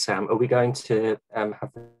indeed, Sam. Are we going to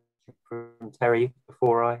have from Terri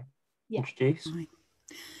before I introduce? Right.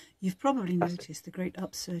 You've probably noticed the great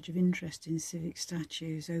upsurge of interest in civic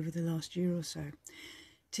statues over the last year or so.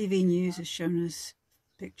 TV news has shown us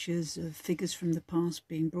pictures of figures from the past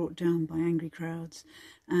being brought down by angry crowds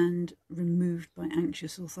and removed by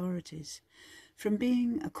anxious authorities. From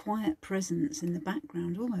being a quiet presence in the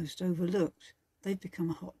background, almost overlooked, they've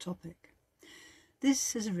become a hot topic.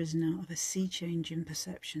 This has arisen out of a sea change in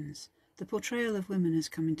perceptions. The portrayal of women has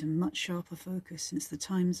come into much sharper focus since the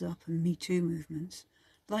Time's Up and Me Too movements.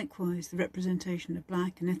 Likewise, the representation of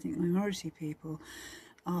Black and ethnic minority people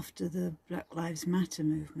after the Black Lives Matter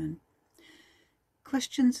movement.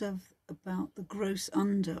 Questions about the gross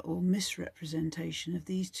under or misrepresentation of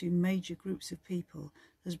these two major groups of people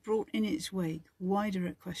has brought in its wake wider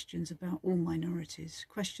questions about all minorities,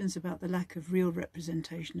 questions about the lack of real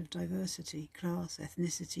representation of diversity, class,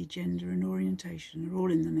 ethnicity, gender and orientation are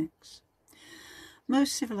all in the mix.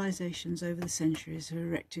 Most civilizations over the centuries have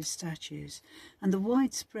erected statues, and the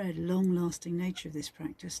widespread, long-lasting nature of this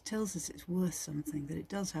practice tells us it's worth something, that it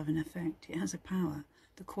does have an effect, it has a power,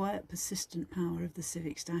 the quiet, persistent power of the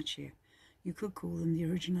civic statue. You could call them the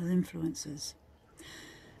original influencers.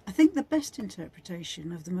 I think the best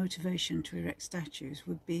interpretation of the motivation to erect statues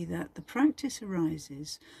would be that the practice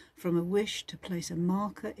arises from a wish to place a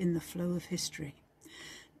marker in the flow of history,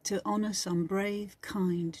 to honour some brave,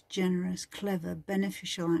 kind, generous, clever,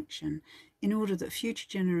 beneficial action in order that future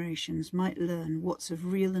generations might learn what's of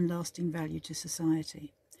real and lasting value to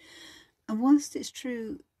society. And whilst it's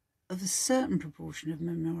true of a certain proportion of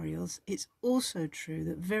memorials, it's also true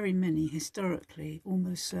that very many, historically,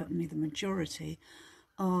 almost certainly the majority,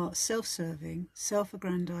 are self-serving,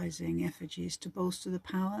 self-aggrandizing effigies to bolster the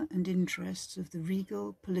power and interests of the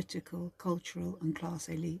regal, political, cultural and class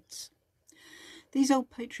elites. These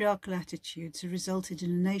old patriarchal attitudes have resulted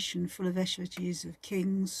in a nation full of effigies of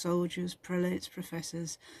kings, soldiers, prelates,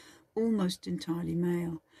 professors, almost entirely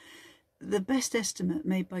male. The best estimate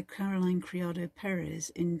made by Caroline Criado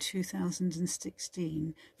Perez in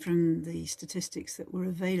 2016 from the statistics that were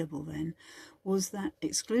available then was that,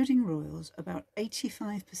 excluding royals, about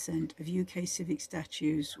 85% of UK civic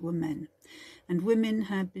statues were men, and women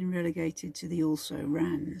had been relegated to the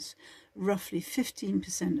also-rans. Roughly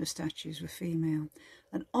 15% of statues were female,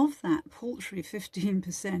 and of that paltry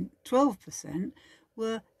 15%, 12%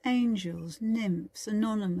 were angels, nymphs,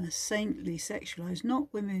 anonymous, saintly, sexualized,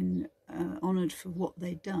 not women honoured for what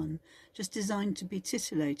they'd done, just designed to be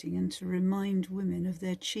titillating and to remind women of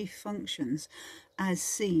their chief functions as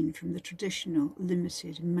seen from the traditional,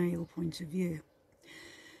 limited male point of view.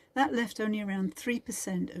 That left only around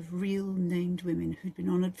 3% of real named women who'd been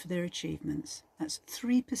honoured for their achievements. That's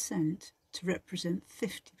 3% to represent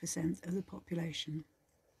 50% of the population.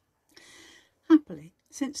 Happily,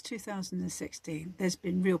 since 2016, there's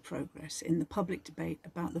been real progress in the public debate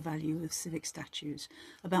about the value of civic statues,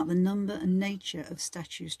 about the number and nature of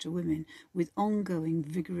statues to women, with ongoing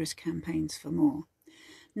vigorous campaigns for more.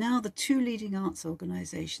 Now the two leading arts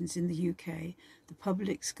organisations in the UK, the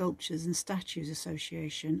Public Sculptures and Statues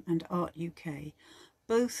Association and Art UK,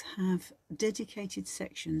 both have dedicated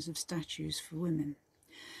sections of statues for women.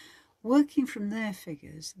 Working from their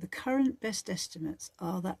figures, the current best estimates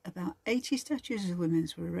are that about 80 statues of women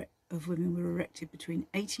were erected between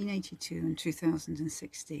 1882 and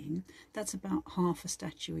 2016. That's about half a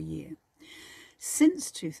statue a year.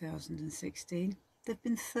 Since 2016, there have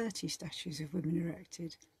been 30 statues of women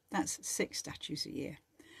erected. That's 6 statues a year.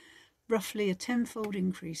 Roughly a tenfold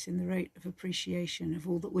increase in the rate of appreciation of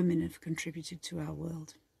all that women have contributed to our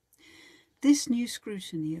world. This new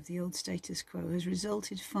scrutiny of the old status quo has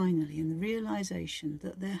resulted finally in the realisation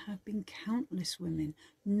that there have been countless women,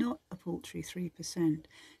 not a paltry 3%,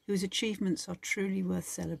 whose achievements are truly worth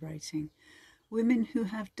celebrating. Women who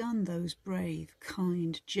have done those brave,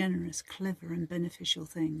 kind, generous, clever and beneficial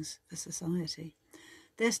things for society.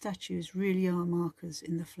 Their statues really are markers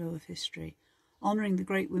in the flow of history, honouring the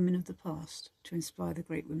great women of the past to inspire the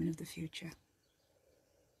great women of the future.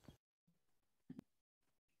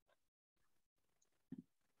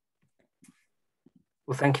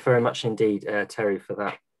 Well, thank you very much indeed, Terri, for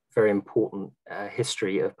that very important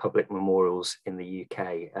history of public memorials in the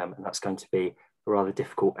UK. And that's going to be a rather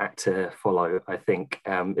difficult act to follow, I think.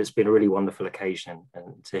 It's been a really wonderful occasion,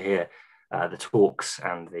 and to hear the talks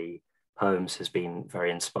and the poems has been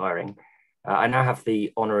very inspiring. I now have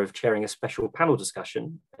the honour of chairing a special panel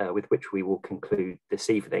discussion with which we will conclude this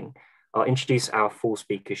evening. I'll introduce our 4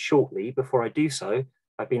 speakers shortly. Before I do so,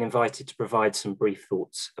 I've been invited to provide some brief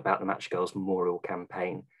thoughts about the Matchgirls Memorial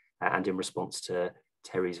campaign and in response to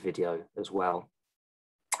Terri's video as well.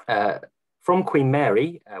 From Queen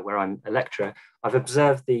Mary, where I'm a lecturer, I've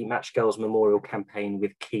observed the Matchgirls Memorial campaign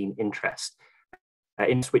with keen interest,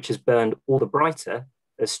 which has burned all the brighter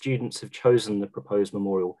as students have chosen the proposed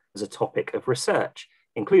memorial as a topic of research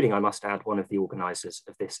including, I must add, one of the organisers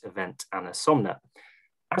of this event, Anna Somner.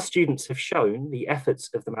 As students have shown, the efforts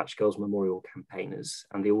of the Matchgirls Memorial campaigners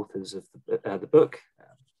and the authors of the book,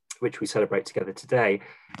 which we celebrate together today,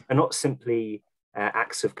 are not simply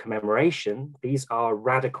acts of commemoration, these are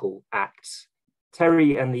radical acts.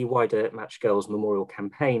 Terri and the wider Matchgirls Memorial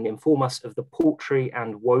campaign inform us of the paltry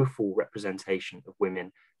and woeful representation of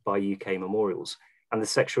women by UK memorials and the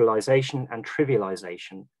sexualisation and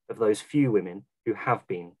trivialisation of those few women who have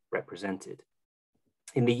been represented.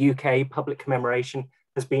 In the UK, public commemoration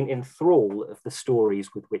has been in thrall of the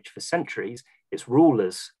stories with which for centuries its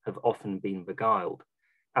rulers have often been beguiled.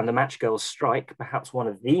 And the Matchgirls strike, perhaps one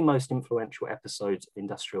of the most influential episodes of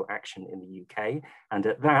industrial action in the UK, and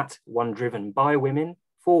at that, one driven by women,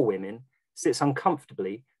 for women, sits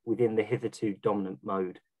uncomfortably within the hitherto dominant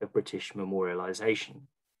mode of British memorialisation.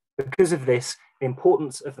 Because of this, the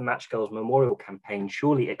importance of the Matchgirls Memorial campaign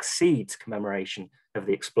surely exceeds commemoration of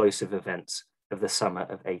the explosive events of the summer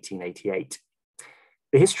of 1888.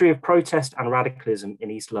 The history of protest and radicalism in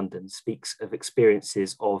East London speaks of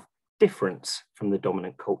experiences of difference from the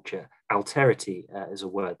dominant culture. Alterity is a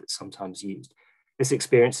word that's sometimes used. This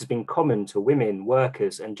experience has been common to women,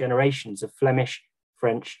 workers, and generations of Flemish,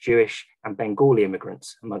 French, Jewish, and Bengali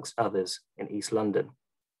immigrants, amongst others, in East London.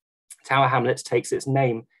 Tower Hamlets takes its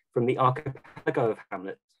name from the archipelago of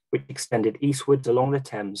hamlets, which extended eastwards along the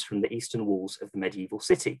Thames from the eastern walls of the medieval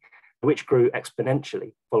city, which grew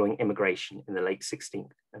exponentially following immigration in the late 16th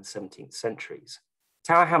and 17th centuries.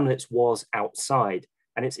 Tower Hamlets was outside,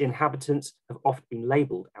 and its inhabitants have often been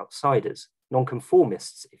labelled outsiders,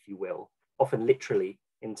 nonconformists, if you will, often literally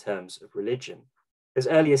in terms of religion. As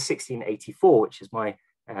early as 1684, which is my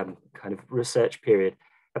kind of research period,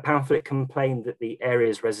 a pamphlet complained that the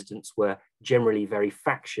area's residents were generally very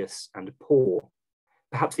factious and poor.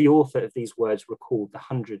 Perhaps the author of these words recalled the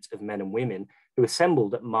hundreds of men and women who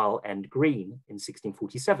assembled at Mile End Green in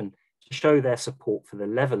 1647 to show their support for the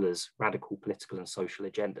Levellers' radical political and social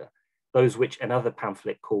agenda, those which another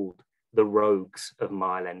pamphlet called the Rogues of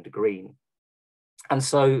Mile End Green. And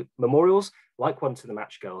so memorials, like one to the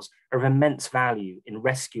Matchgirls, are of immense value in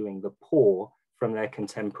rescuing the poor from their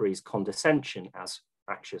contemporaries' condescension as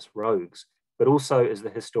factious rogues, but also, as the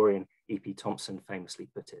historian E.P. Thompson famously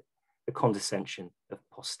put it, the condescension of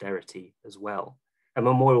posterity as well. A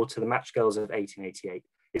memorial to the Matchgirls of 1888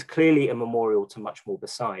 is clearly a memorial to much more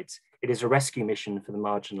besides. It is a rescue mission for the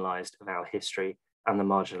marginalised of our history and the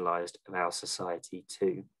marginalised of our society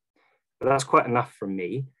too. But that's quite enough from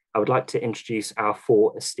me. I would like to introduce our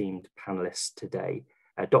four esteemed panellists today,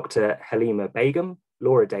 Dr Halima Geum,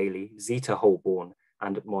 Laura Daly, Zita Holbourne,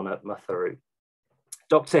 and Monna Matharu.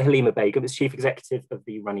 Dr Halima Geum is Chief Executive of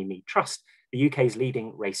the Runnymede Trust, the UK's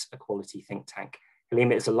leading race equality think tank.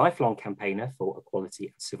 Halima is a lifelong campaigner for equality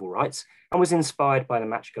and civil rights and was inspired by the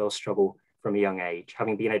Matchgirls struggle from a young age,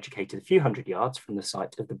 having been educated a few hundred yards from the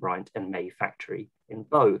site of the Bryant and May factory in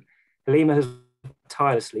Bow. Halima has worked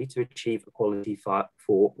tirelessly to achieve equality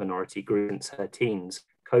for minority groups since her teens,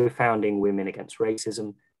 co-founding Women Against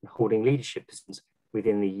Racism and holding leadership positions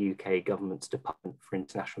within the UK government's Department for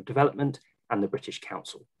International Development and the British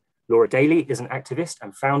Council. Laura Daly is an activist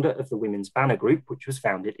and founder of the Women's Banner Group, which was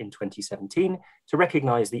founded in 2017 to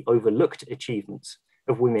recognise the overlooked achievements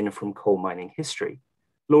of women from coal mining history.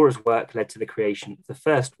 Laura's work led to the creation of the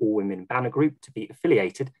first all-women banner group to be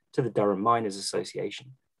affiliated to the Durham Miners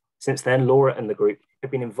Association. Since then, Laura and the group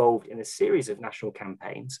have been involved in a series of national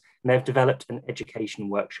campaigns, and they've developed an education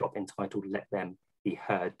workshop entitled Let Them Be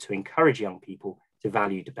Heard to encourage young people to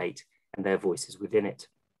value debate and their voices within it.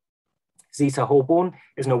 Zita Holbourne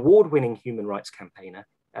is an award-winning human rights campaigner,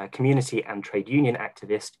 community and trade union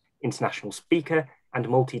activist, international speaker, and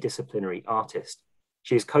multidisciplinary artist.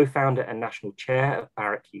 She is co-founder and national chair of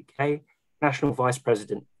Barrack UK, national vice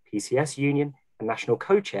president of PCS Union, and national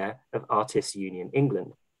co-chair of Artists Union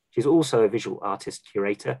England. She's also a visual artist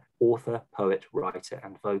curator, author, poet, writer,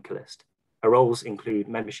 and vocalist. Her roles include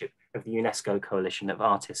membership of the UNESCO Coalition of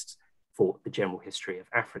Artists for the General History of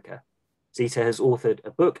Africa. Zita has authored a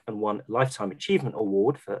book and won a Lifetime Achievement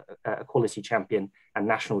Award for Equality Champion and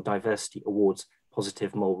National Diversity Awards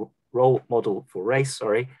Positive Role Model for Race,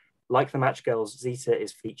 Like the Matchgirls, Zita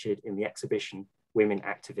is featured in the exhibition Women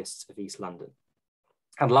Activists of East London.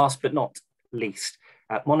 And last but not least,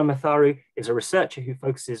 Monna Matharu is a researcher who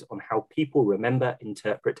focuses on how people remember,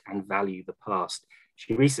 interpret, and value the past.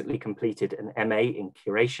 She recently completed an MA in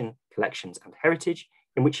Curation, Collections, and Heritage,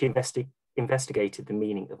 in which she investigated the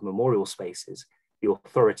meaning of memorial spaces, the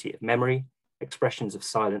authority of memory, expressions of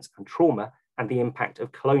silence and trauma, and the impact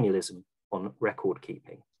of colonialism on record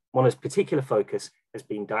keeping. Monna's particular focus has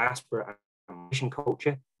been diaspora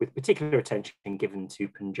culture, with particular attention given to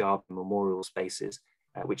Punjab memorial spaces,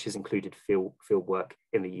 which has included field work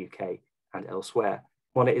in the UK and elsewhere.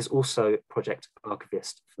 Monna is also project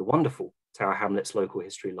archivist for the wonderful Tower Hamlets Local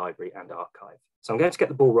History Library and Archive. So I'm going to get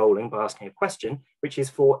the ball rolling by asking a question, which is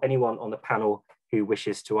for anyone on the panel who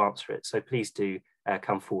wishes to answer it. So please do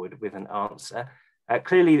come forward with an answer.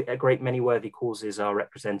 Clearly, a great many worthy causes are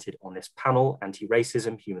represented on this panel: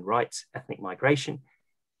 anti-racism, human rights, ethnic migration,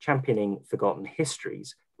 championing forgotten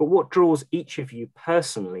histories. But what draws each of you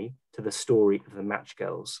personally to the story of the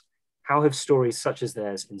Matchgirls? How have stories such as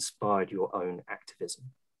theirs inspired your own activism?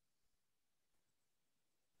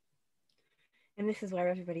 And this is where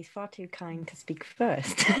everybody's far too kind to speak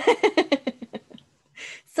first.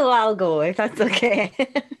 So I'll go, if that's okay.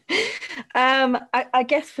 I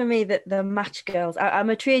guess for me that the Matchgirls, I'm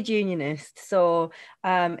a trade unionist, so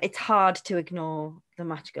it's hard to ignore the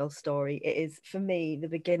Matchgirls story. It is, for me, the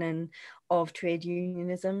beginning of trade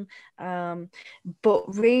unionism.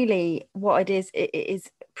 But really what it is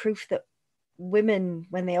proof that women,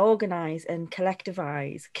 when they organise and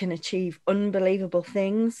collectivise, can achieve unbelievable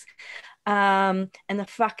things. And the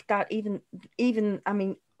fact that even I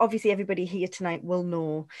mean, obviously everybody here tonight will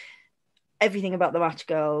know everything about the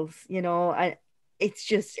Matchgirls, you know, and it's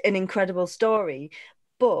just an incredible story.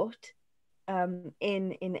 But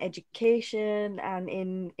in education and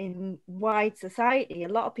in wide society, a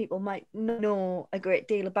lot of people might not know a great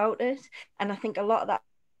deal about it. And I think a lot of that.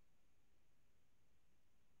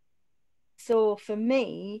 So for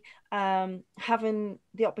me, having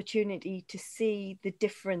the opportunity to see the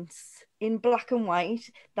difference in black and white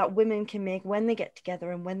that women can make when they get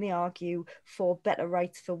together and when they argue for better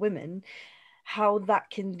rights for women, how that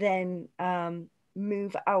can then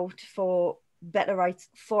move out for better rights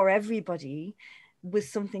for everybody,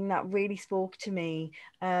 was something that really spoke to me.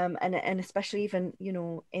 And especially even, you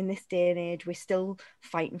know, in this day and age, we're still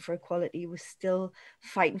fighting for equality. We're still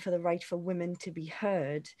fighting for the right for women to be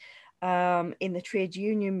heard. In the trade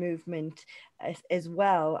union movement as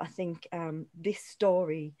well, I think this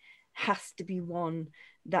story has to be one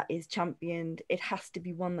that is championed. It has to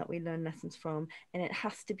be one that we learn lessons from, and it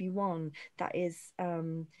has to be one that is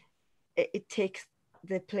it takes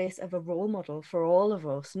the place of a role model for all of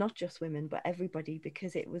us, not just women but everybody,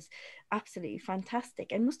 because it was absolutely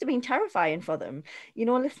fantastic and must have been terrifying for them, you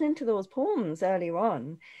know, listening to those poems earlier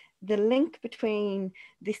on. The link between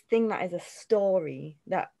this thing that is a story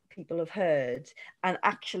that people have heard and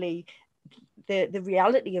actually the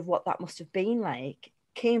reality of what that must have been like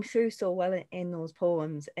came through so well in those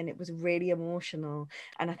poems, and it was really emotional.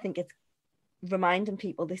 And I think it's reminding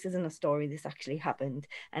people this isn't a story, this actually happened,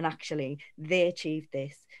 and actually they achieved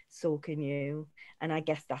this, so can you. And I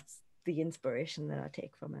guess that's the inspiration that I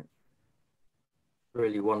take from it.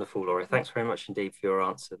 Really wonderful, Laura. Thanks very much indeed for your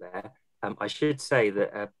answer there. I should say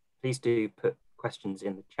that please do put questions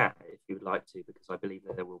in the chat if you would like to, because I believe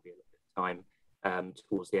that there will be a little bit of time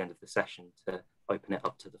towards the end of the session to open it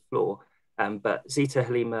up to the floor. But Zita,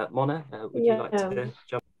 Halima, Monna, would you like to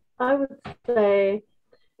jump? I would say,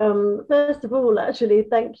 first of all, actually,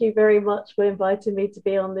 thank you very much for inviting me to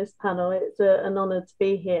be on this panel. It's an honour to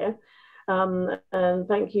be here. And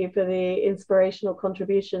thank you for the inspirational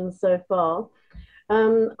contributions so far.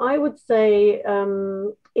 I would say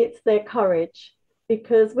it's their courage,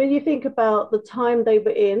 because when you think about the time they were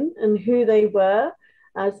in and who they were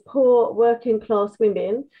as poor working class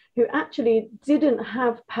women who actually didn't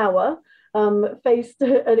have power, faced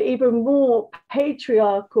an even more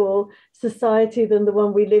patriarchal society than the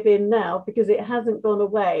one we live in now, because it hasn't gone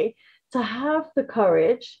away, to have the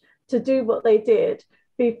courage to do what they did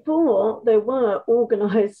before there were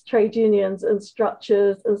organised trade unions and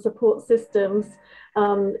structures and support systems.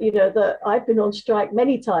 You know, that I've been on strike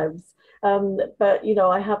many times, but, you know,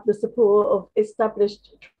 I have the support of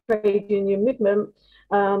established trade union movement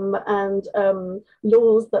and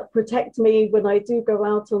laws that protect me when I do go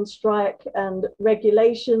out on strike, and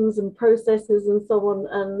regulations and processes and so on.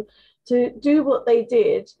 And to do what they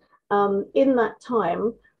did in that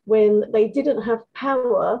time when they didn't have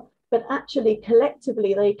power, but actually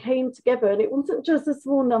collectively they came together, and it wasn't just a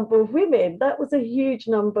small number of women, that was a huge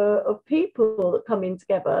number of people that come in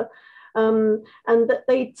together, and that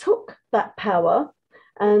they took that power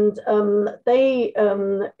and they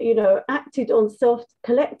you know, acted on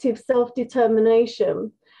collective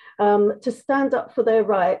self-determination to stand up for their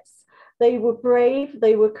rights. They were brave,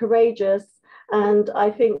 they were courageous, and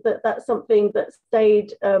I think that that's something that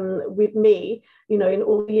stayed with me. You know, in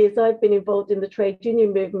all the years I've been involved in the trade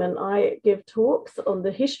union movement, I give talks on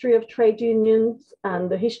the history of trade unions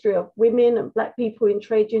and the history of women and Black people in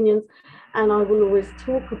trade unions, and I will always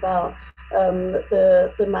talk about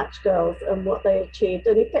the Match Girls and what they achieved.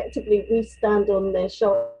 And effectively, we stand on their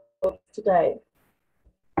shoulders today.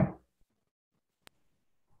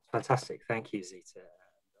 Fantastic, thank you, Zita.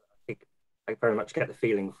 I think I very much get the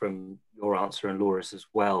feeling from your answer and Laura's as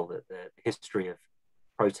well that the history of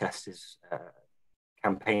protest is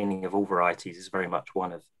campaigning of all varieties is very much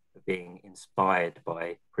one of being inspired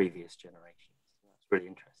by previous generations. That's really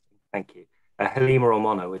interesting. Thank you. Halima or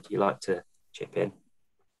Monna, would you like to chip in?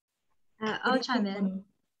 I'll chime in.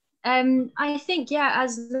 I think, yeah,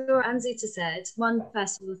 as Laura and Zita said,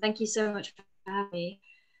 first of all, thank you so much for having me.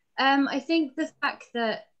 I think the fact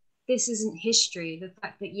that this isn't history, the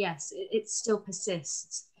fact that, yes, it still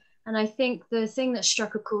persists. And I think the thing that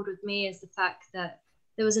struck a chord with me is the fact that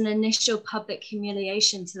there was an initial public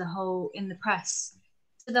humiliation to the whole, in the press,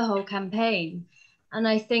 to the whole campaign. And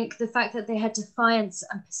I think the fact that they had defiance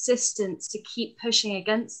and persistence to keep pushing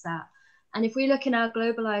against that. And if we look in our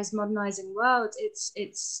globalized, modernizing world,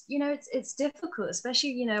 it's you know, it's difficult,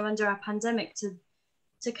 especially, you know, under our pandemic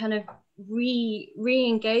to kind of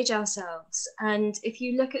re-engage ourselves. And if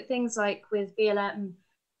you look at things like with BLM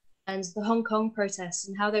and the Hong Kong protests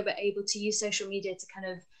and how they were able to use social media to kind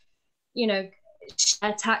of, you know,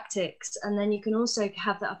 share tactics, and then you can also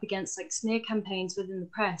have that up against like smear campaigns within the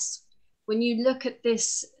press. When you look at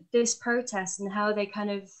this protest and how they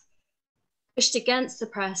kind of pushed against the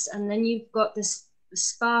press, and then you've got this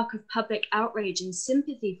spark of public outrage and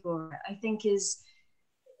sympathy for it, I think is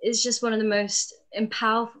just one of the most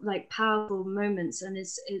powerful moments, and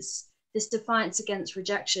is this defiance against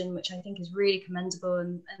rejection, which I think is really commendable,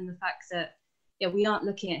 and the fact that, yeah, we aren't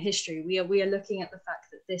looking at history, we are looking at the fact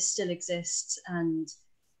that this still exists, and,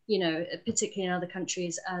 you know, particularly in other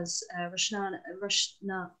countries, as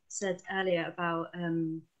Rushanara said earlier about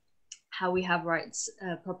how we have rights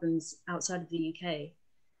problems outside of the UK. Thank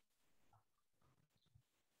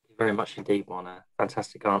you very much indeed, Monna.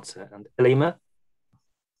 Fantastic answer. And Halima?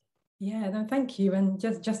 Yeah, no, thank you. And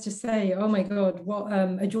just to say, oh my God, what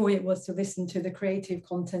a joy it was to listen to the creative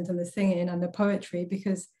content and the singing and the poetry,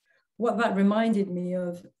 because what that reminded me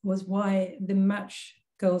of was why the Match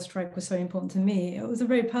Girls strike was so important to me. It was a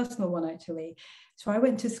very personal one, actually. So I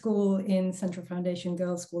went to school in Central Foundation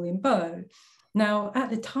Girls' School in Bow. Now, at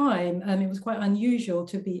the time, it was quite unusual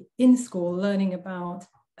to be in school learning about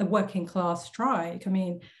a working class strike. I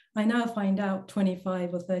mean, I now find out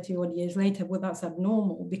 25 or 30 odd years later, well, that's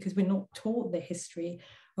abnormal because we're not taught the history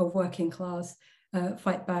of working class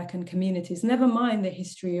fight back and communities, never mind the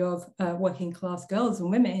history of working class girls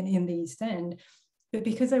and women in the East End. But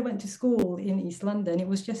because I went to school in East London, it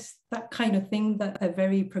was just that kind of thing that a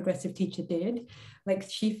very progressive teacher did. Like,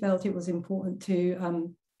 she felt it was important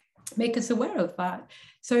to make us aware of that.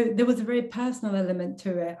 So there was a very personal element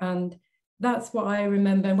to it. And that's what I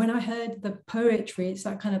remember. And when I heard the poetry, it's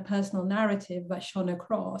that kind of personal narrative that shone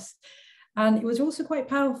across. And it was also quite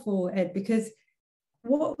powerful, Ed, because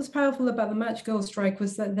what was powerful about the Match Girls strike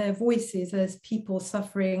was that their voices as people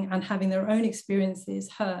suffering and having their own experiences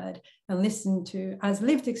heard and listened to as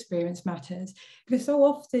lived experience matters. Because so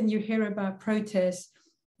often you hear about protests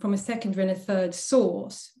from a secondary and a third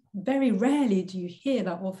source. Very rarely do you hear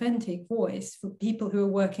that authentic voice for people who are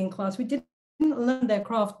working class. We didn't learn their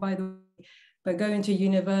craft, by the way, by going to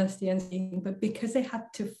university and seeing, but because they had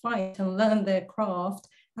to fight and learn their craft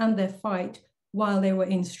and their fight while they were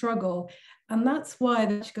in struggle. And that's why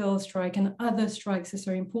the Girls' strike and other strikes are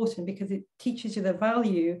so important, because it teaches you the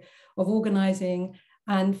value of organizing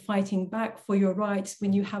and fighting back for your rights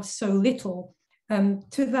when you have so little.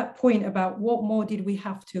 To that point about what more did we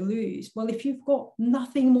have to lose? Well, if you've got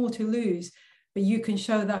nothing more to lose, but you can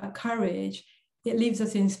show that courage, it leaves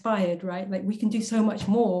us inspired, right? Like, we can do so much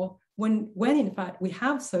more when in fact we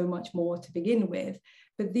have so much more to begin with.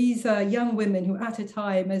 But these are young women who, at a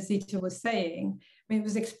time, as Zita was saying, I mean, it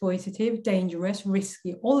was exploitative, dangerous,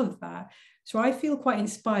 risky, all of that. So I feel quite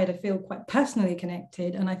inspired, I feel quite personally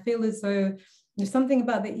connected, and I feel as though there's something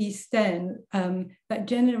about the East End that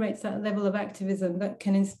generates that level of activism that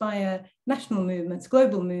can inspire national movements,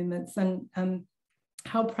 global movements, and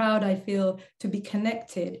how proud I feel to be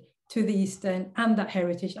connected to the East End and that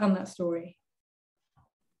heritage and that story.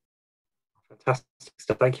 Fantastic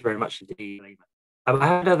stuff. Thank you very much indeed, Halima. I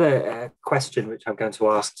have another question which I'm going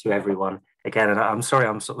to ask to everyone again, and I'm sorry,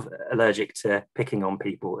 I'm sort of allergic to picking on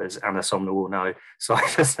people, as Anna Somner will know, so I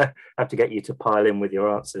just have to get you to pile in with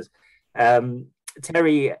your answers.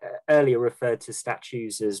 Terri earlier referred to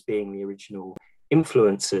statues as being the original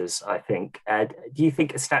influencers, I think. Do you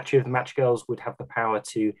think a statue of the Match Girls would have the power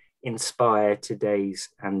to inspire today's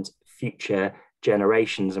and future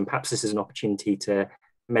generations? And perhaps this is an opportunity to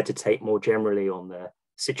meditate more generally on the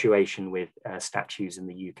situation with statues in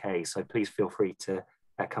the UK. So please feel free to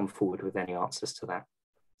come forward with any answers to that.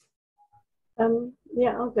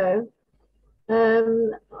 Yeah, I'll go.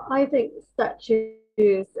 I think statues,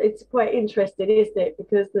 it's quite interesting, isn't it?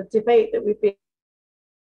 Because the debate that we've been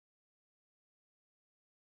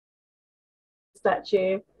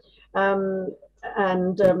statue and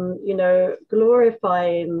you know,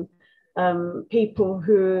 glorifying people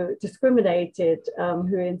who discriminated,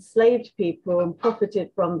 who enslaved people and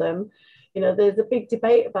profited from them. You know, there's a big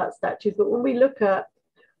debate about statues, but when we look at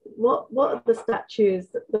what are the statues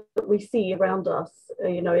that we see around us,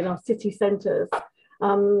 you know, in our city centres,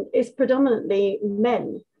 it's predominantly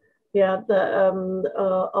men, yeah, that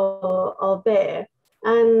are there.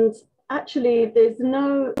 And actually, there's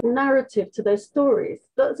no narrative to their stories.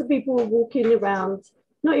 Lots of people walking around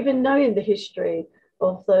not even knowing the history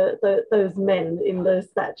of those men in those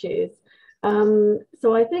statues.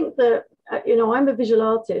 So I think that, you know, I'm a visual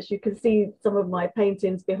artist. You can see some of my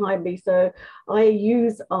paintings behind me. So I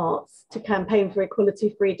use arts to campaign for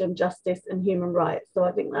equality, freedom, justice, and human rights. So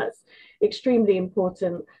I think that's extremely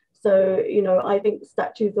important. So, you know, I think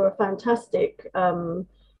statues are a fantastic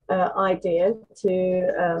idea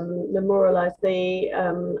to memorialize the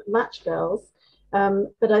match girls.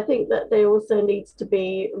 But I think that there also needs to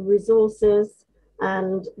be resources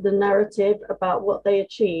and the narrative about what they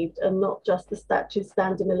achieved, and not just the statue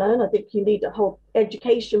standing alone. I think you need a whole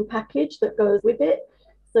education package that goes with it,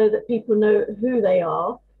 so that people know who they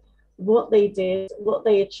are, what they did, what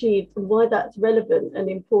they achieved, and why that's relevant and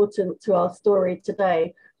important to our story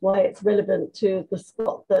today, why it's relevant to the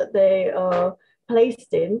spot that they are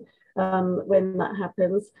placed in when that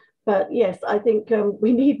happens. But yes, I think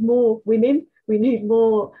we need more women, we need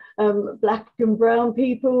more Black and brown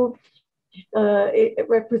people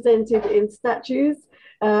represented in statues,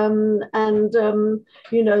 and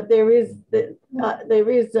you know, there is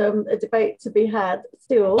a debate to be had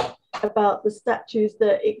still about the statues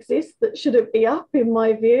that exist that shouldn't be up, in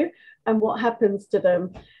my view, and what happens to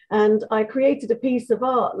them. And I created a piece of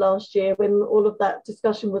art last year when all of that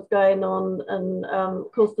discussion was going on, and of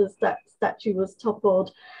course the statue was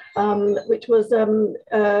toppled, which was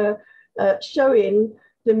showing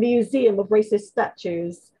the Museum of Racist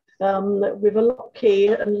Statues, with a lock key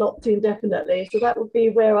and locked indefinitely. So that would be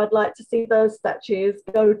where I'd like to see those statues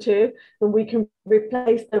go to, and we can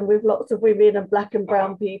replace them with lots of women and Black and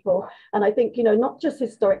brown people. And I think, you know, not just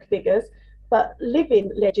historic figures, but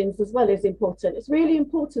living legends as well is important. It's really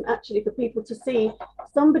important actually for people to see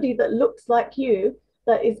somebody that looks like you,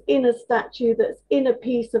 that is in a statue, that's in a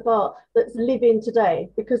piece of art, that's living today,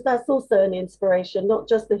 because that's also an inspiration, not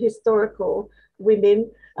just the historical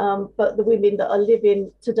women, but the women that are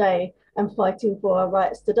living today and fighting for our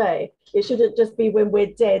rights today. It shouldn't just be when we're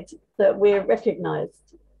dead that we're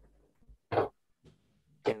recognised.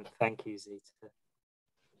 Thank you, Zita.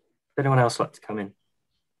 Would anyone else like to come in?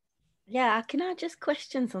 Yeah, can I just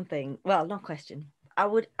question something? Well, not question. I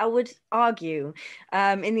would argue,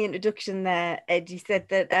 in the introduction there, Ed, you said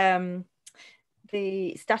that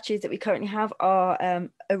the statues that we currently have are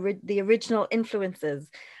the original influences.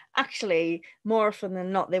 Actually, more often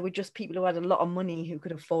than not, they were just people who had a lot of money who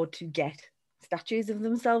could afford to get statues of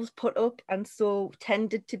themselves put up, and so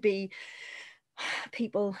tended to be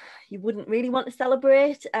people you wouldn't really want to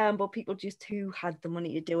celebrate, but people just who had the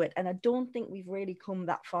money to do it. And I don't think we've really come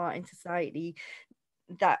that far in society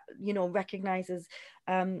that, you know, recognises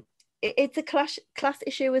it's a class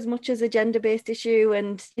issue as much as a gender-based issue,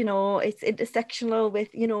 and, you know, it's intersectional with,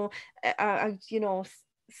 you know,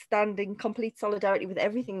 stand in complete solidarity with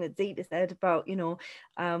everything that Zita said about, you know,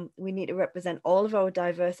 we need to represent all of our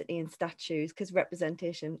diversity in statues, because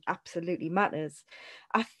representation absolutely matters.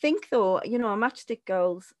 I think though, you know, a Matchstick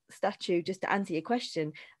Girls statue, just to answer your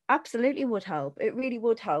question, absolutely would help. It really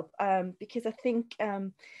would help, because I think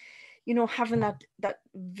you know, having that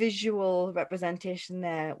visual representation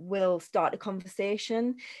there will start a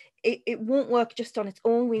conversation. It won't work just on its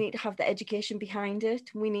own. We need to have the education behind it.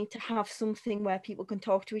 We need to have something where people can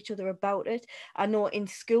talk to each other about it. I know in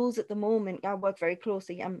schools at the moment, I work very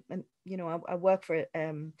closely. You know, I work for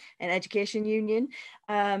an education union.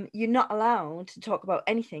 You're not allowed to talk about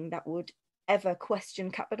anything that would ever question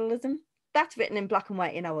capitalism. That's written in black and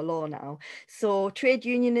white in our law now. So trade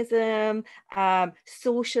unionism,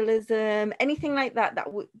 socialism, anything like that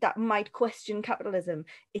that might question capitalism,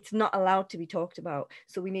 it's not allowed to be talked about.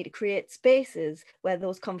 So we need to create spaces where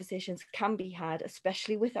those conversations can be had,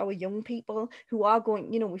 especially with our young people who are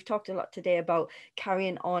going, you know, we've talked a lot today about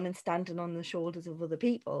carrying on and standing on the shoulders of other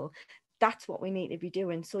people. that's what we need to be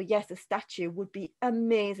doing. So yes, a statue would be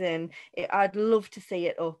amazing. I'd love to see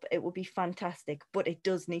it up. It would be fantastic, but it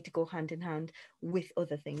does need to go hand in hand with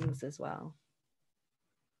other things as well.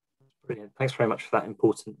 Brilliant. Thanks very much for that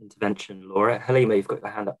important intervention, Laura. Halima, you've got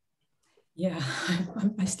your hand up. Yeah,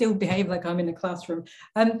 I still behave like I'm in a classroom.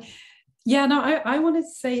 Yeah, no, I wanted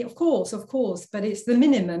to say, of course, but it's the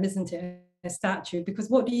minimum, isn't it? A statue, because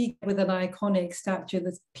what do you get with an iconic statue,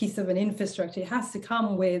 this piece of an infrastructure? It has to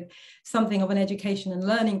come with something of an education and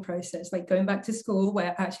learning process, like going back to school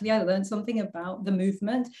where actually I learned something about the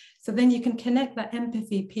movement. So then you can connect that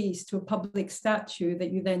empathy piece to a public statue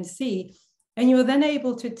that you then see, and you're then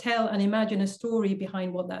able to tell and imagine a story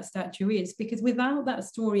behind what that statue is, because without that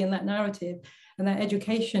story and that narrative and that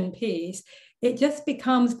education piece, it just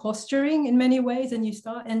becomes posturing in many ways, and you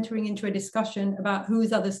start entering into a discussion about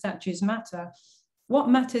whose other statues matter.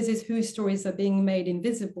 What matters is whose stories are being made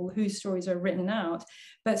invisible, whose stories are written out.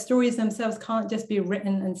 But stories themselves can't just be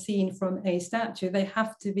written and seen from a statue. They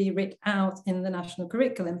have to be written out in the national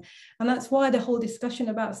curriculum. And that's why the whole discussion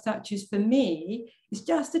about statues for me is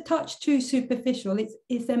just a touch too superficial.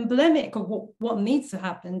 It's emblematic of what needs to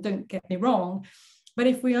happen, don't get me wrong. But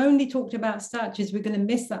if we only talked about statues, we're going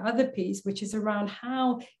to miss that other piece, which is around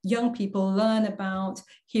how young people learn about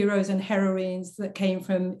heroes and heroines that came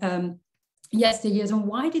from yesteryears, and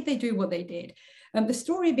why did they do what they did. The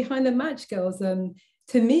story behind the Matchgirls,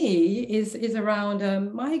 to me, is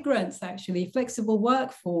around migrants, actually, flexible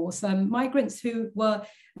workforce, migrants who were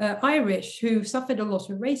Irish, who suffered a lot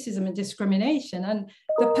of racism and discrimination. And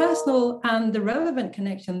the personal and the relevant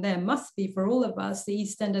connection there must be for all of us, the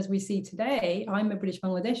East End as we see today. I'm a British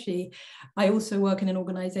Bangladeshi. I also work in an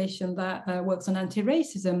organization that works on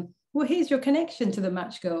anti-racism. Well, here's your connection to the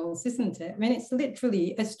Matchgirls, isn't it? I mean, it's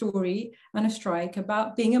literally a story and a strike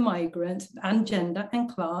about being a migrant and gender and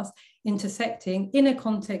class intersecting in a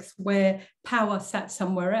context where power sat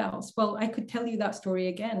somewhere else. Well, I could tell you that story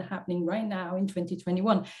again happening right now in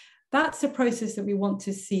 2021. That's a process that we want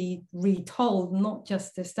to see retold, not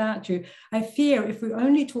just a statue. I fear if we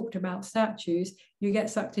only talked about statues, you get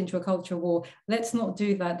sucked into a culture war. Let's not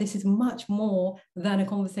do that. This is much more than a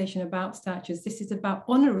conversation about statues. This is about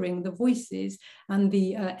honoring the voices and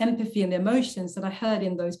the empathy and the emotions that I heard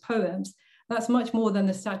in those poems. That's much more than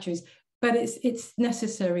the statues, but it's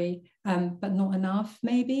necessary, but not enough,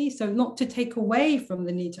 maybe. So not to take away from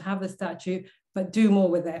the need to have the statue, but do more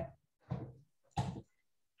with it.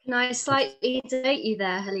 Can I slightly debate you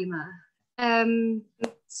there, Halima?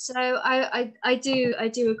 So I do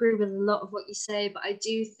agree with a lot of what you say, but I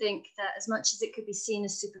do think that as much as it could be seen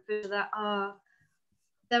as superficial,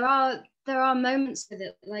 there are moments with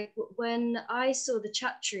it. Like when I saw the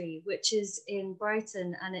Chattree, which is in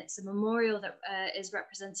Brighton, and it's a memorial that is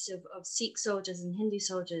representative of Sikh soldiers and Hindu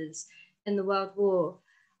soldiers in the World War.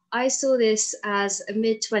 I saw this as a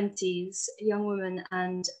mid-20s young woman,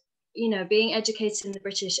 and being educated in the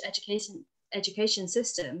British education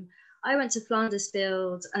system, I went to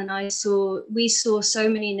Flandersfield and we saw so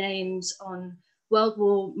many names on World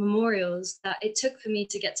War memorials that it took for me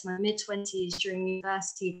to get to my mid-20s during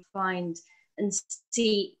university to find and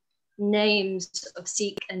see names of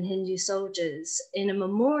Sikh and Hindu soldiers in a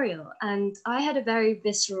memorial. And I had a very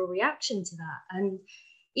visceral reaction to that. And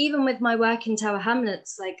even with my work in Tower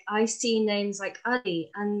Hamlets, like I see names like Ali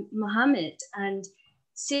and Muhammad, and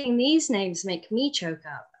seeing these names make me choke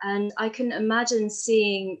up. And I can imagine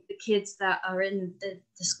seeing the kids that are in the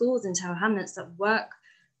schools in Tower Hamlets that work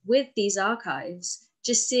with these archives,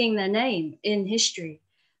 just seeing their name in history.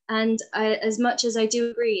 And as much as I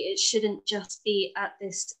do agree, it shouldn't just be at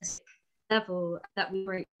this level that we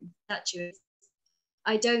break statues.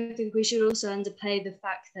 I don't think we should also underplay the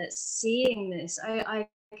fact that seeing this, I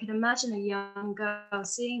can imagine a young girl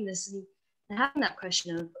seeing this and having that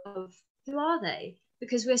question of who are they?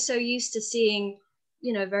 Because we're so used to seeing,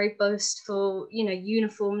 very boastful,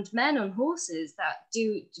 uniformed men on horses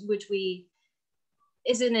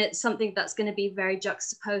isn't it something that's going to be very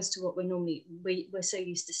juxtaposed to what we're so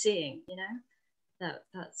used to seeing,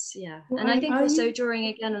 that's, yeah. Well, and I think also drawing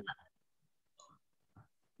again on that.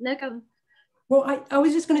 No, go on. Well, I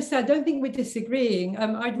was just going to say, I don't think we're disagreeing.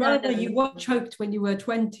 I'd rather you were choked when you were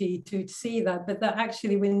 20 to see that, but that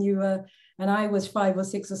actually when you were, and I was 5 or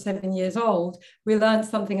 6 or 7 years old, we learned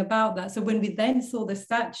something about that. So when we then saw the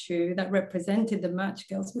statue that represented the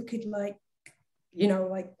Matchgirls, we could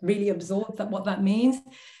really absorb what that means.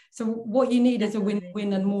 So what you need is a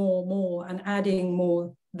win-win and more and adding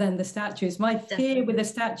more than the statues. My fear with the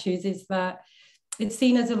statues is that it's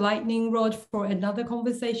seen as a lightning rod for another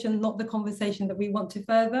conversation, not the conversation that we want to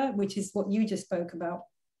further, which is what you just spoke about.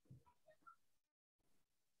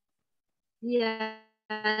 Yeah,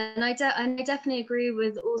 And I definitely agree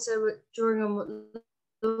with also drawing on what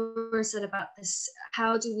Laura said about this.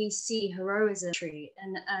 How do we see heroism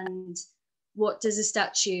and what does a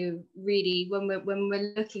statue really, when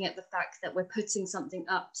we're looking at the fact that we're putting something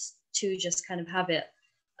up to just kind of have it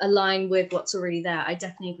align with what's already there? I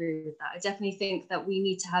definitely agree with that. I definitely think that we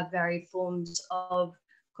need to have varied forms of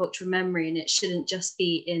cultural memory, and it shouldn't just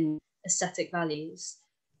be in aesthetic values.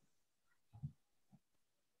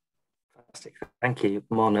 Fantastic. Thank you,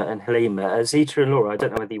 Monna and Halima. Zita and Laura, I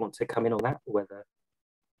don't know whether you want to come in on that or whether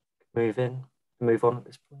move on at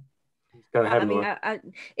this point. Go ahead, Laura.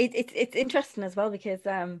 It's interesting as well, because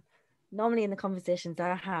normally in the conversations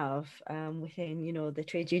I have within, you know, the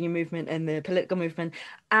trade union movement and the political movement,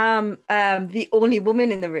 I'm the only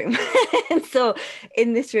woman in the room. And so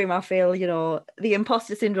in this room, I feel, you know, the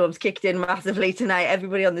imposter syndrome's kicked in massively tonight.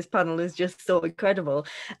 Everybody on this panel is just so incredible.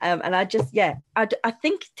 And I just, yeah, I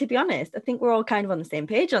think, to be honest, I think we're all kind of on the same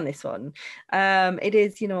page on this one. It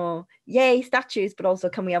is, you know, yay, statues, but also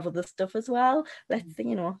can we have other stuff as well? Let's,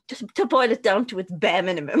 you know, just to boil it down to its bare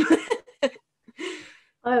minimum.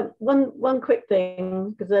 One quick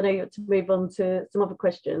thing, because I know you have to move on to some other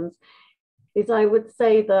questions, is I would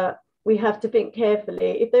say that we have to think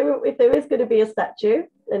carefully. If there is going to be a statue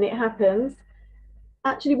and it happens,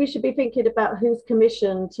 actually we should be thinking about who's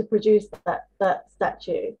commissioned to produce that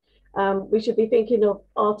statue. We should be thinking of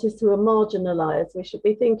artists who are marginalised. We should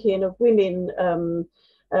be thinking of women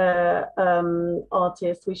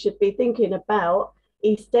artists. We should be thinking about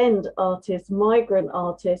East End artists, migrant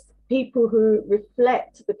artists, people who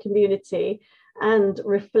reflect the community and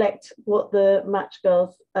reflect what the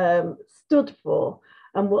Matchgirls stood for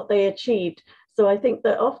and what they achieved. So I think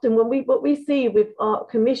that often what we see with art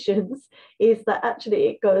commissions is that actually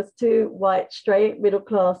it goes to white, straight,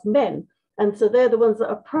 middle-class men. And so they're the ones that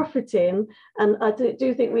are profiting. And I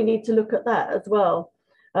do think we need to look at that as well.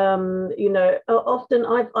 You know, often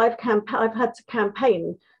I've had to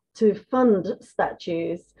campaign to fund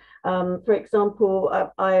statues. For example,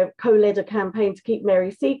 I co-led a campaign to keep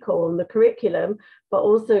Mary Seacole on the curriculum, but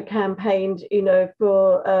also campaigned, you know,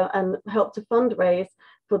 for and helped to fundraise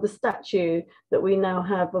for the statue that we now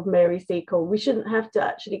have of Mary Seacole. We shouldn't have to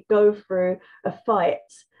actually go through a fight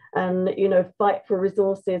and, you know, fight for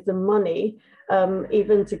resources and money,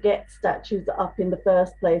 even to get statues up in the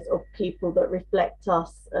first place of people that reflect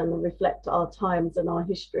us and reflect our times and our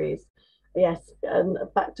histories. Yes, and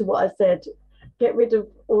back to what I said, get rid of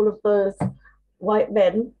all of those white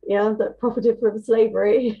men, yeah, that profited from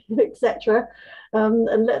slavery, etc.,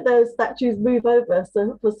 and let those statues move over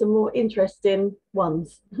for some more interesting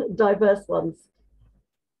ones, diverse ones.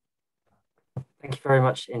 Thank you very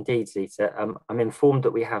much indeed, Zita. I'm informed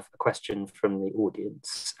that we have a question from the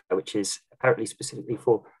audience, which is apparently specifically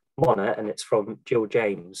for Monna, and it's from Jill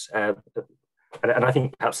James. And I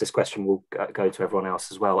think perhaps this question will go to everyone else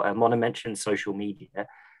as well. Monna mentioned social media.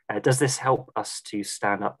 Does this help us to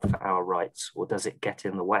stand up for our rights, or does it get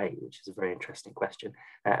in the way? Which is a very interesting question.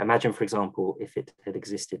 Imagine, for example, if it had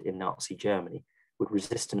existed in Nazi Germany, would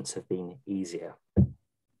resistance have been easier?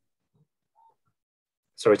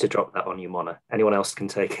 Sorry to drop that on you, Monna. Anyone else can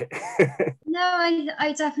take it. No,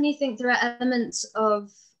 I definitely think there are elements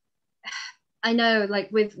of, I know,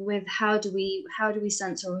 like with how do we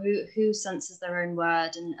censor, or who censors their own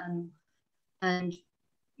word, and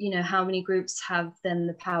you know, how many groups have then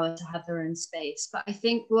the power to have their own space. But I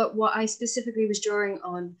think what I specifically was drawing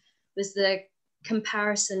on was the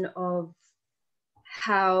comparison of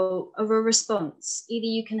a response. Either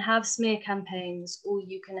you can have smear campaigns, or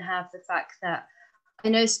you can have the fact that, I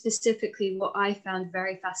know specifically what I found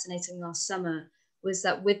very fascinating last summer was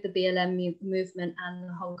that with the BLM movement and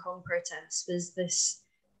the Hong Kong protests was this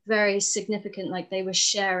very significant, like they were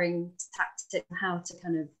sharing tactics on how to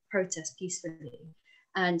kind of protest peacefully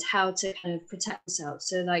and how to kind of protect themselves.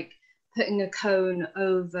 So like putting a cone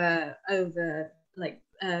over like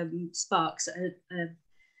sparks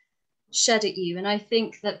shed at you. And I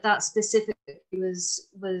think that specifically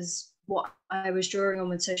was what I was drawing on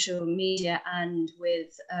with social media, and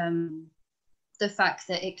with the fact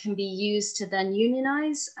that it can be used to then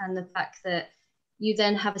unionize, and the fact that you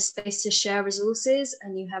then have a space to share resources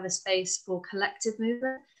and you have a space for collective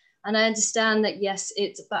movement. And I understand that, yes,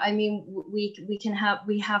 but I mean, we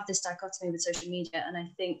have this dichotomy with social media, and I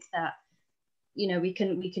think that, you know, we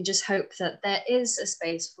can just hope that there is a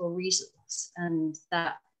space for resource, and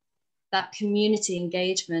that community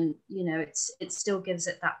engagement, you know, it still gives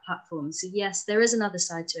it that platform. So yes, there is another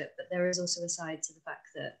side to it, but there is also a side to the fact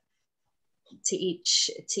that to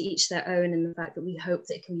each their own, and the fact that we hope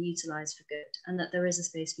that it can be utilized for good, and that there is a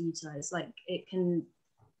space for utilize, like it can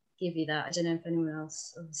give you that. I don't know if anyone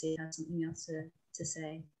else obviously has something else to to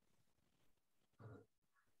say.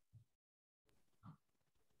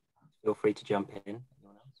 Feel free to jump in.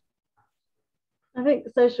 I think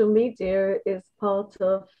social media is part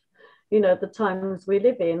of, you know, the times we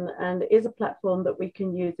live in, and is a platform that we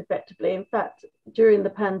can use effectively. In fact, during the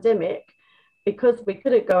pandemic, because we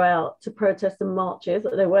couldn't go out to protest and marches,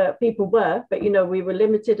 people were, but you know, we were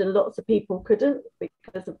limited and lots of people couldn't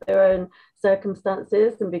because of their own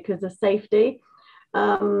circumstances and because of safety.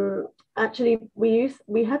 Actually,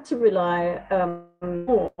 we had to rely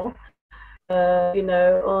more, you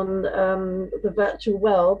know, on the virtual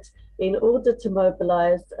world in order to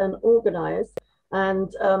mobilize and organize.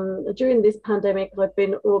 And during this pandemic, I've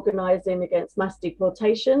been organizing against mass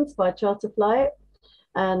deportations by charter flight.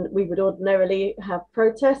 And we would ordinarily have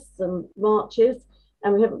protests and marches,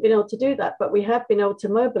 and we haven't been able to do that, but we have been able to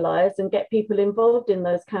mobilize and get people involved in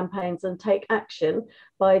those campaigns and take action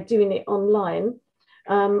by doing it online.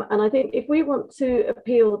 And I think if we want to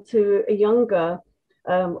appeal to a younger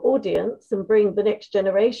audience and bring the next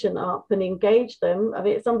generation up and engage them, I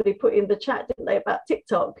mean, somebody put in the chat, didn't they, about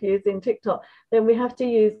TikTok, using TikTok, then we have to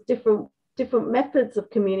use different methods of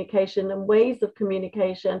communication and ways of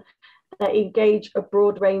communication that engage a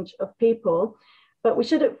broad range of people. But we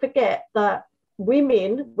shouldn't forget that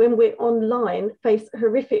women, when we're online, face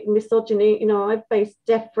horrific misogyny. You know, I've faced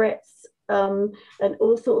death threats and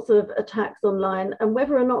all sorts of attacks online. And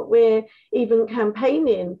whether or not we're even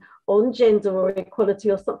campaigning on gender or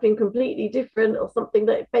equality or something completely different or something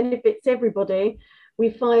that benefits everybody, we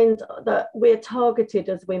find that we're targeted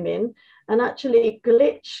as women. And actually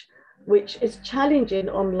Glitch, which is challenging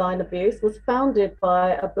online abuse, was founded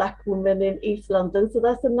by a Black woman in East London. So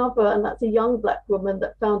that's another, and that's a young Black woman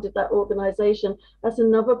that founded that organisation. That's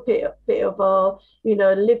another bit of our, you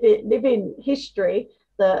know, living history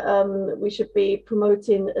that we should be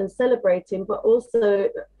promoting and celebrating, but also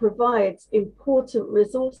provides important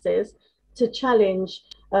resources to challenge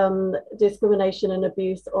discrimination and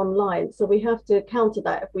abuse online. So we have to counter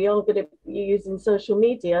that. If we are going to be using social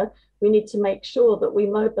media, we need to make sure that we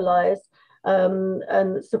mobilize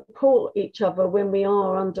and support each other when we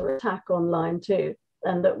are under attack online too,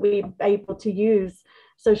 and that we're able to use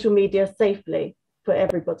social media safely for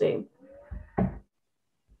everybody.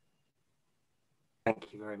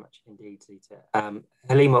 Thank you very much indeed, Zita.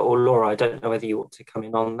 Halima or Laura, I don't know whether you want to come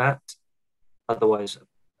in on that. Otherwise,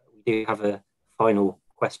 we do have a final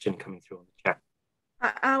question coming through on the chat.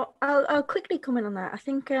 I'll quickly comment on that. I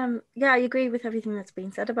think, yeah, I agree with everything that's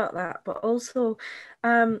been said about that, but also,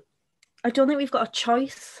 I don't think we've got a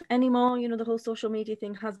choice anymore. You know, the whole social media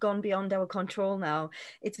thing has gone beyond our control now.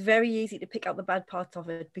 It's very easy to pick out the bad parts of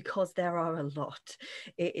it because there are a lot.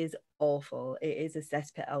 It is awful. It is a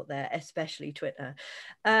cesspit out there, especially Twitter.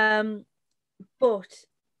 But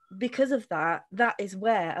because of that, that is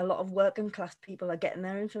where a lot of working class people are getting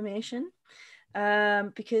their information.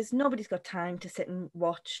 Because nobody's got time to sit and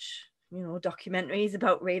watch, you know, documentaries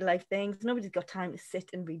about real life things. Nobody's got time to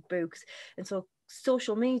sit and read books. And so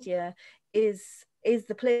social media is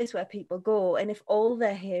the place where people go. And if all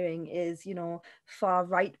they're hearing is, you know, far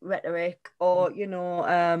right rhetoric or, you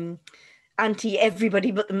know, anti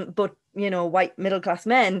everybody but you know, white middle class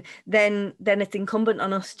men, then it's incumbent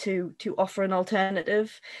on us to offer an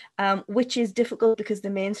alternative, which is difficult because the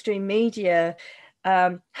mainstream media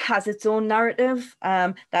has its own narrative.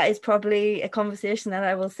 That is probably a conversation that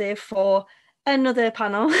I will save for another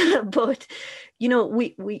panel. But you know,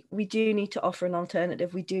 we do need to offer an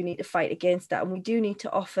alternative. We do need to fight against that, and we do need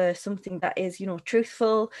to offer something that is, you know,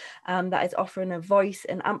 truthful, that is offering a voice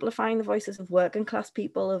and amplifying the voices of working class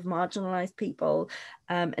people, of marginalized people,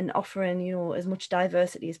 and offering, you know, as much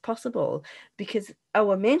diversity as possible, because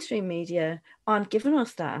our mainstream media aren't giving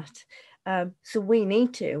us that. So we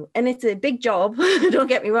need to, and it's a big job, don't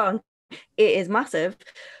get me wrong, it is massive,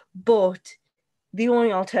 but the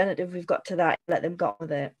only alternative we've got to that, let them get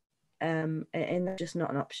with it, and that's just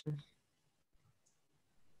not an option.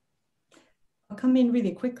 I'll come in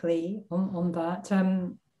really quickly on that.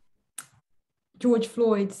 George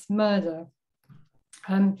Floyd's murder,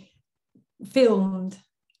 filmed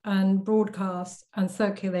and broadcast and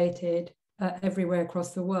circulated everywhere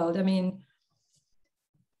across the world. I mean,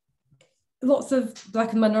 lots of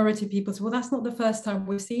Black and minority people say, well, that's not the first time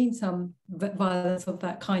we've seen some violence of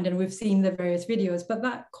that kind, and we've seen the various videos, but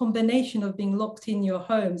that combination of being locked in your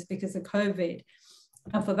homes because of COVID,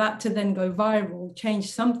 and for that to then go viral, changed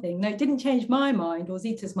something. Now, it didn't change my mind or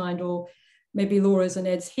Zita's mind, or maybe Laura's and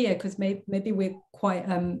Ed's here, because maybe we're quite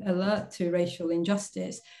alert to racial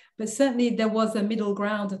injustice, But certainly there was a middle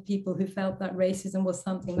ground of people who felt that racism was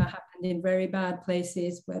something that happened in very bad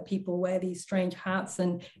places where people wear these strange hats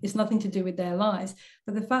and it's nothing to do with their lives.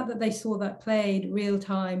 But the fact that they saw that played real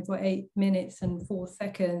time for 8 minutes and 4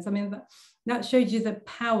 seconds, I mean, that shows you the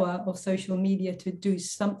power of social media to do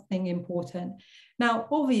something important. Now,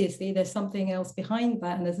 obviously, there's something else behind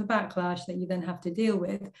that, and there's a backlash that you then have to deal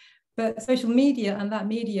with. But social media and that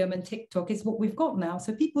medium and TikTok is what we've got now.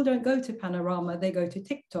 So people don't go to Panorama, they go to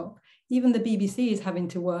TikTok. Even the BBC is having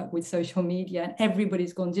to work with social media and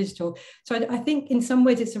everybody's gone digital. So I think in some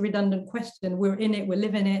ways it's a redundant question. We're in it, we're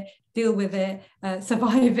living it, deal with it,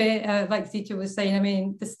 survive it. Like Zita was saying, I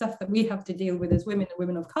mean, the stuff that we have to deal with as women and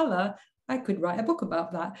women of colour, I could write a book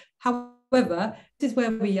about that. However, this is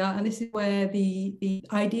where we are, and this is where the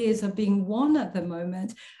ideas are being won at the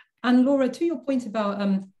moment. And Laura, to your point about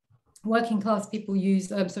working class people use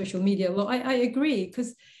social media, well, I agree,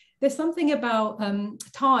 because there's something about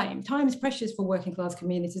time. Time is precious for working class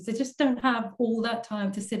communities. They just don't have all that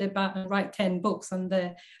time to sit about and write 10 books on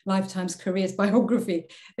their lifetime's careers biography.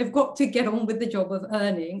 They've got to get on with the job of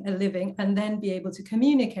earning a living and then be able to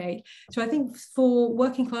communicate. So I think for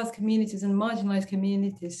working class communities and marginalized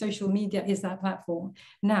communities, social media is that platform.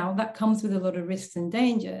 Now, that comes with a lot of risks and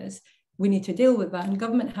dangers. We need to deal with that, and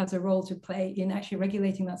government has a role to play in actually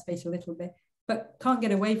regulating that space a little bit, but can't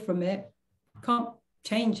get away from it, can't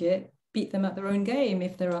change it, beat them at their own game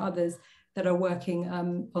if there are others that are working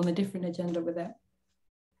on a different agenda with it.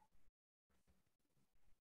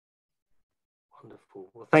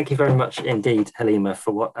 Wonderful. Well, thank you very much indeed, Halima,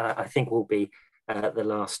 for what I think will be the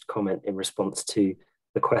last comment in response to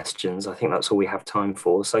the questions. I think that's all we have time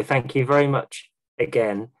for. So thank you very much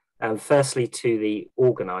again. Firstly, to the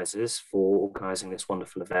organisers for organising this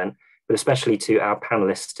wonderful event, but especially to our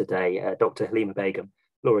panellists today, Dr Halima Geum,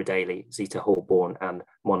 Laura Daly, Zita Holbourne and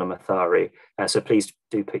Monna Matharu. So please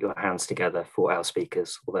do put your hands together for our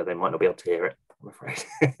speakers, although they might not be able to hear it, I'm afraid.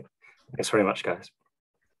 Thanks very much, guys.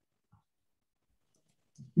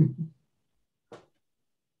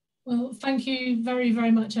 Well, thank you very,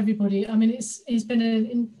 very much, everybody. I mean, it's been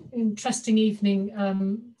an interesting evening,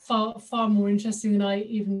 far more interesting than I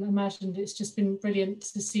even imagined. It's just been brilliant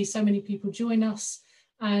to see so many people join us,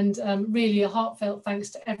 and really a heartfelt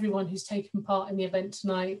thanks to everyone who's taken part in the event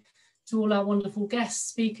tonight, to all our wonderful guest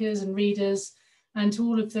speakers and readers, and to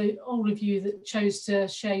all of you that chose to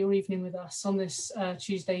share your evening with us on this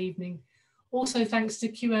Tuesday evening. Also, thanks to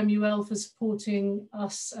QMUL for supporting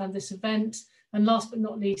us and this event. And last but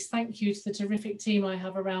not least, thank you to the terrific team I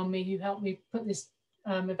have around me who helped me put this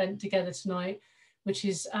event together tonight, which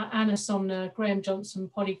is Anna Somner, Graham Johnson,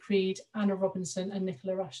 Polly Creed, Anna Robinson and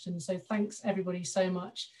Nicola Rushton. So thanks everybody so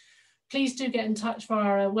much. Please do get in touch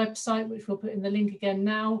via our website, which we'll put in the link again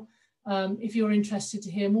now, if you're interested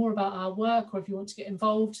to hear more about our work or if you want to get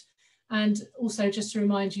involved. And also just to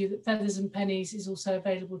remind you that Feathers and Pennies is also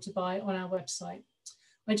available to buy on our website.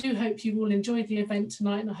 I do hope you all enjoyed the event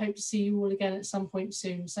tonight, and I hope to see you all again at some point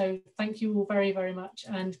soon. So thank you all very, very much,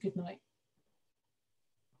 and good night.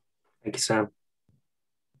 Thank you, Sam.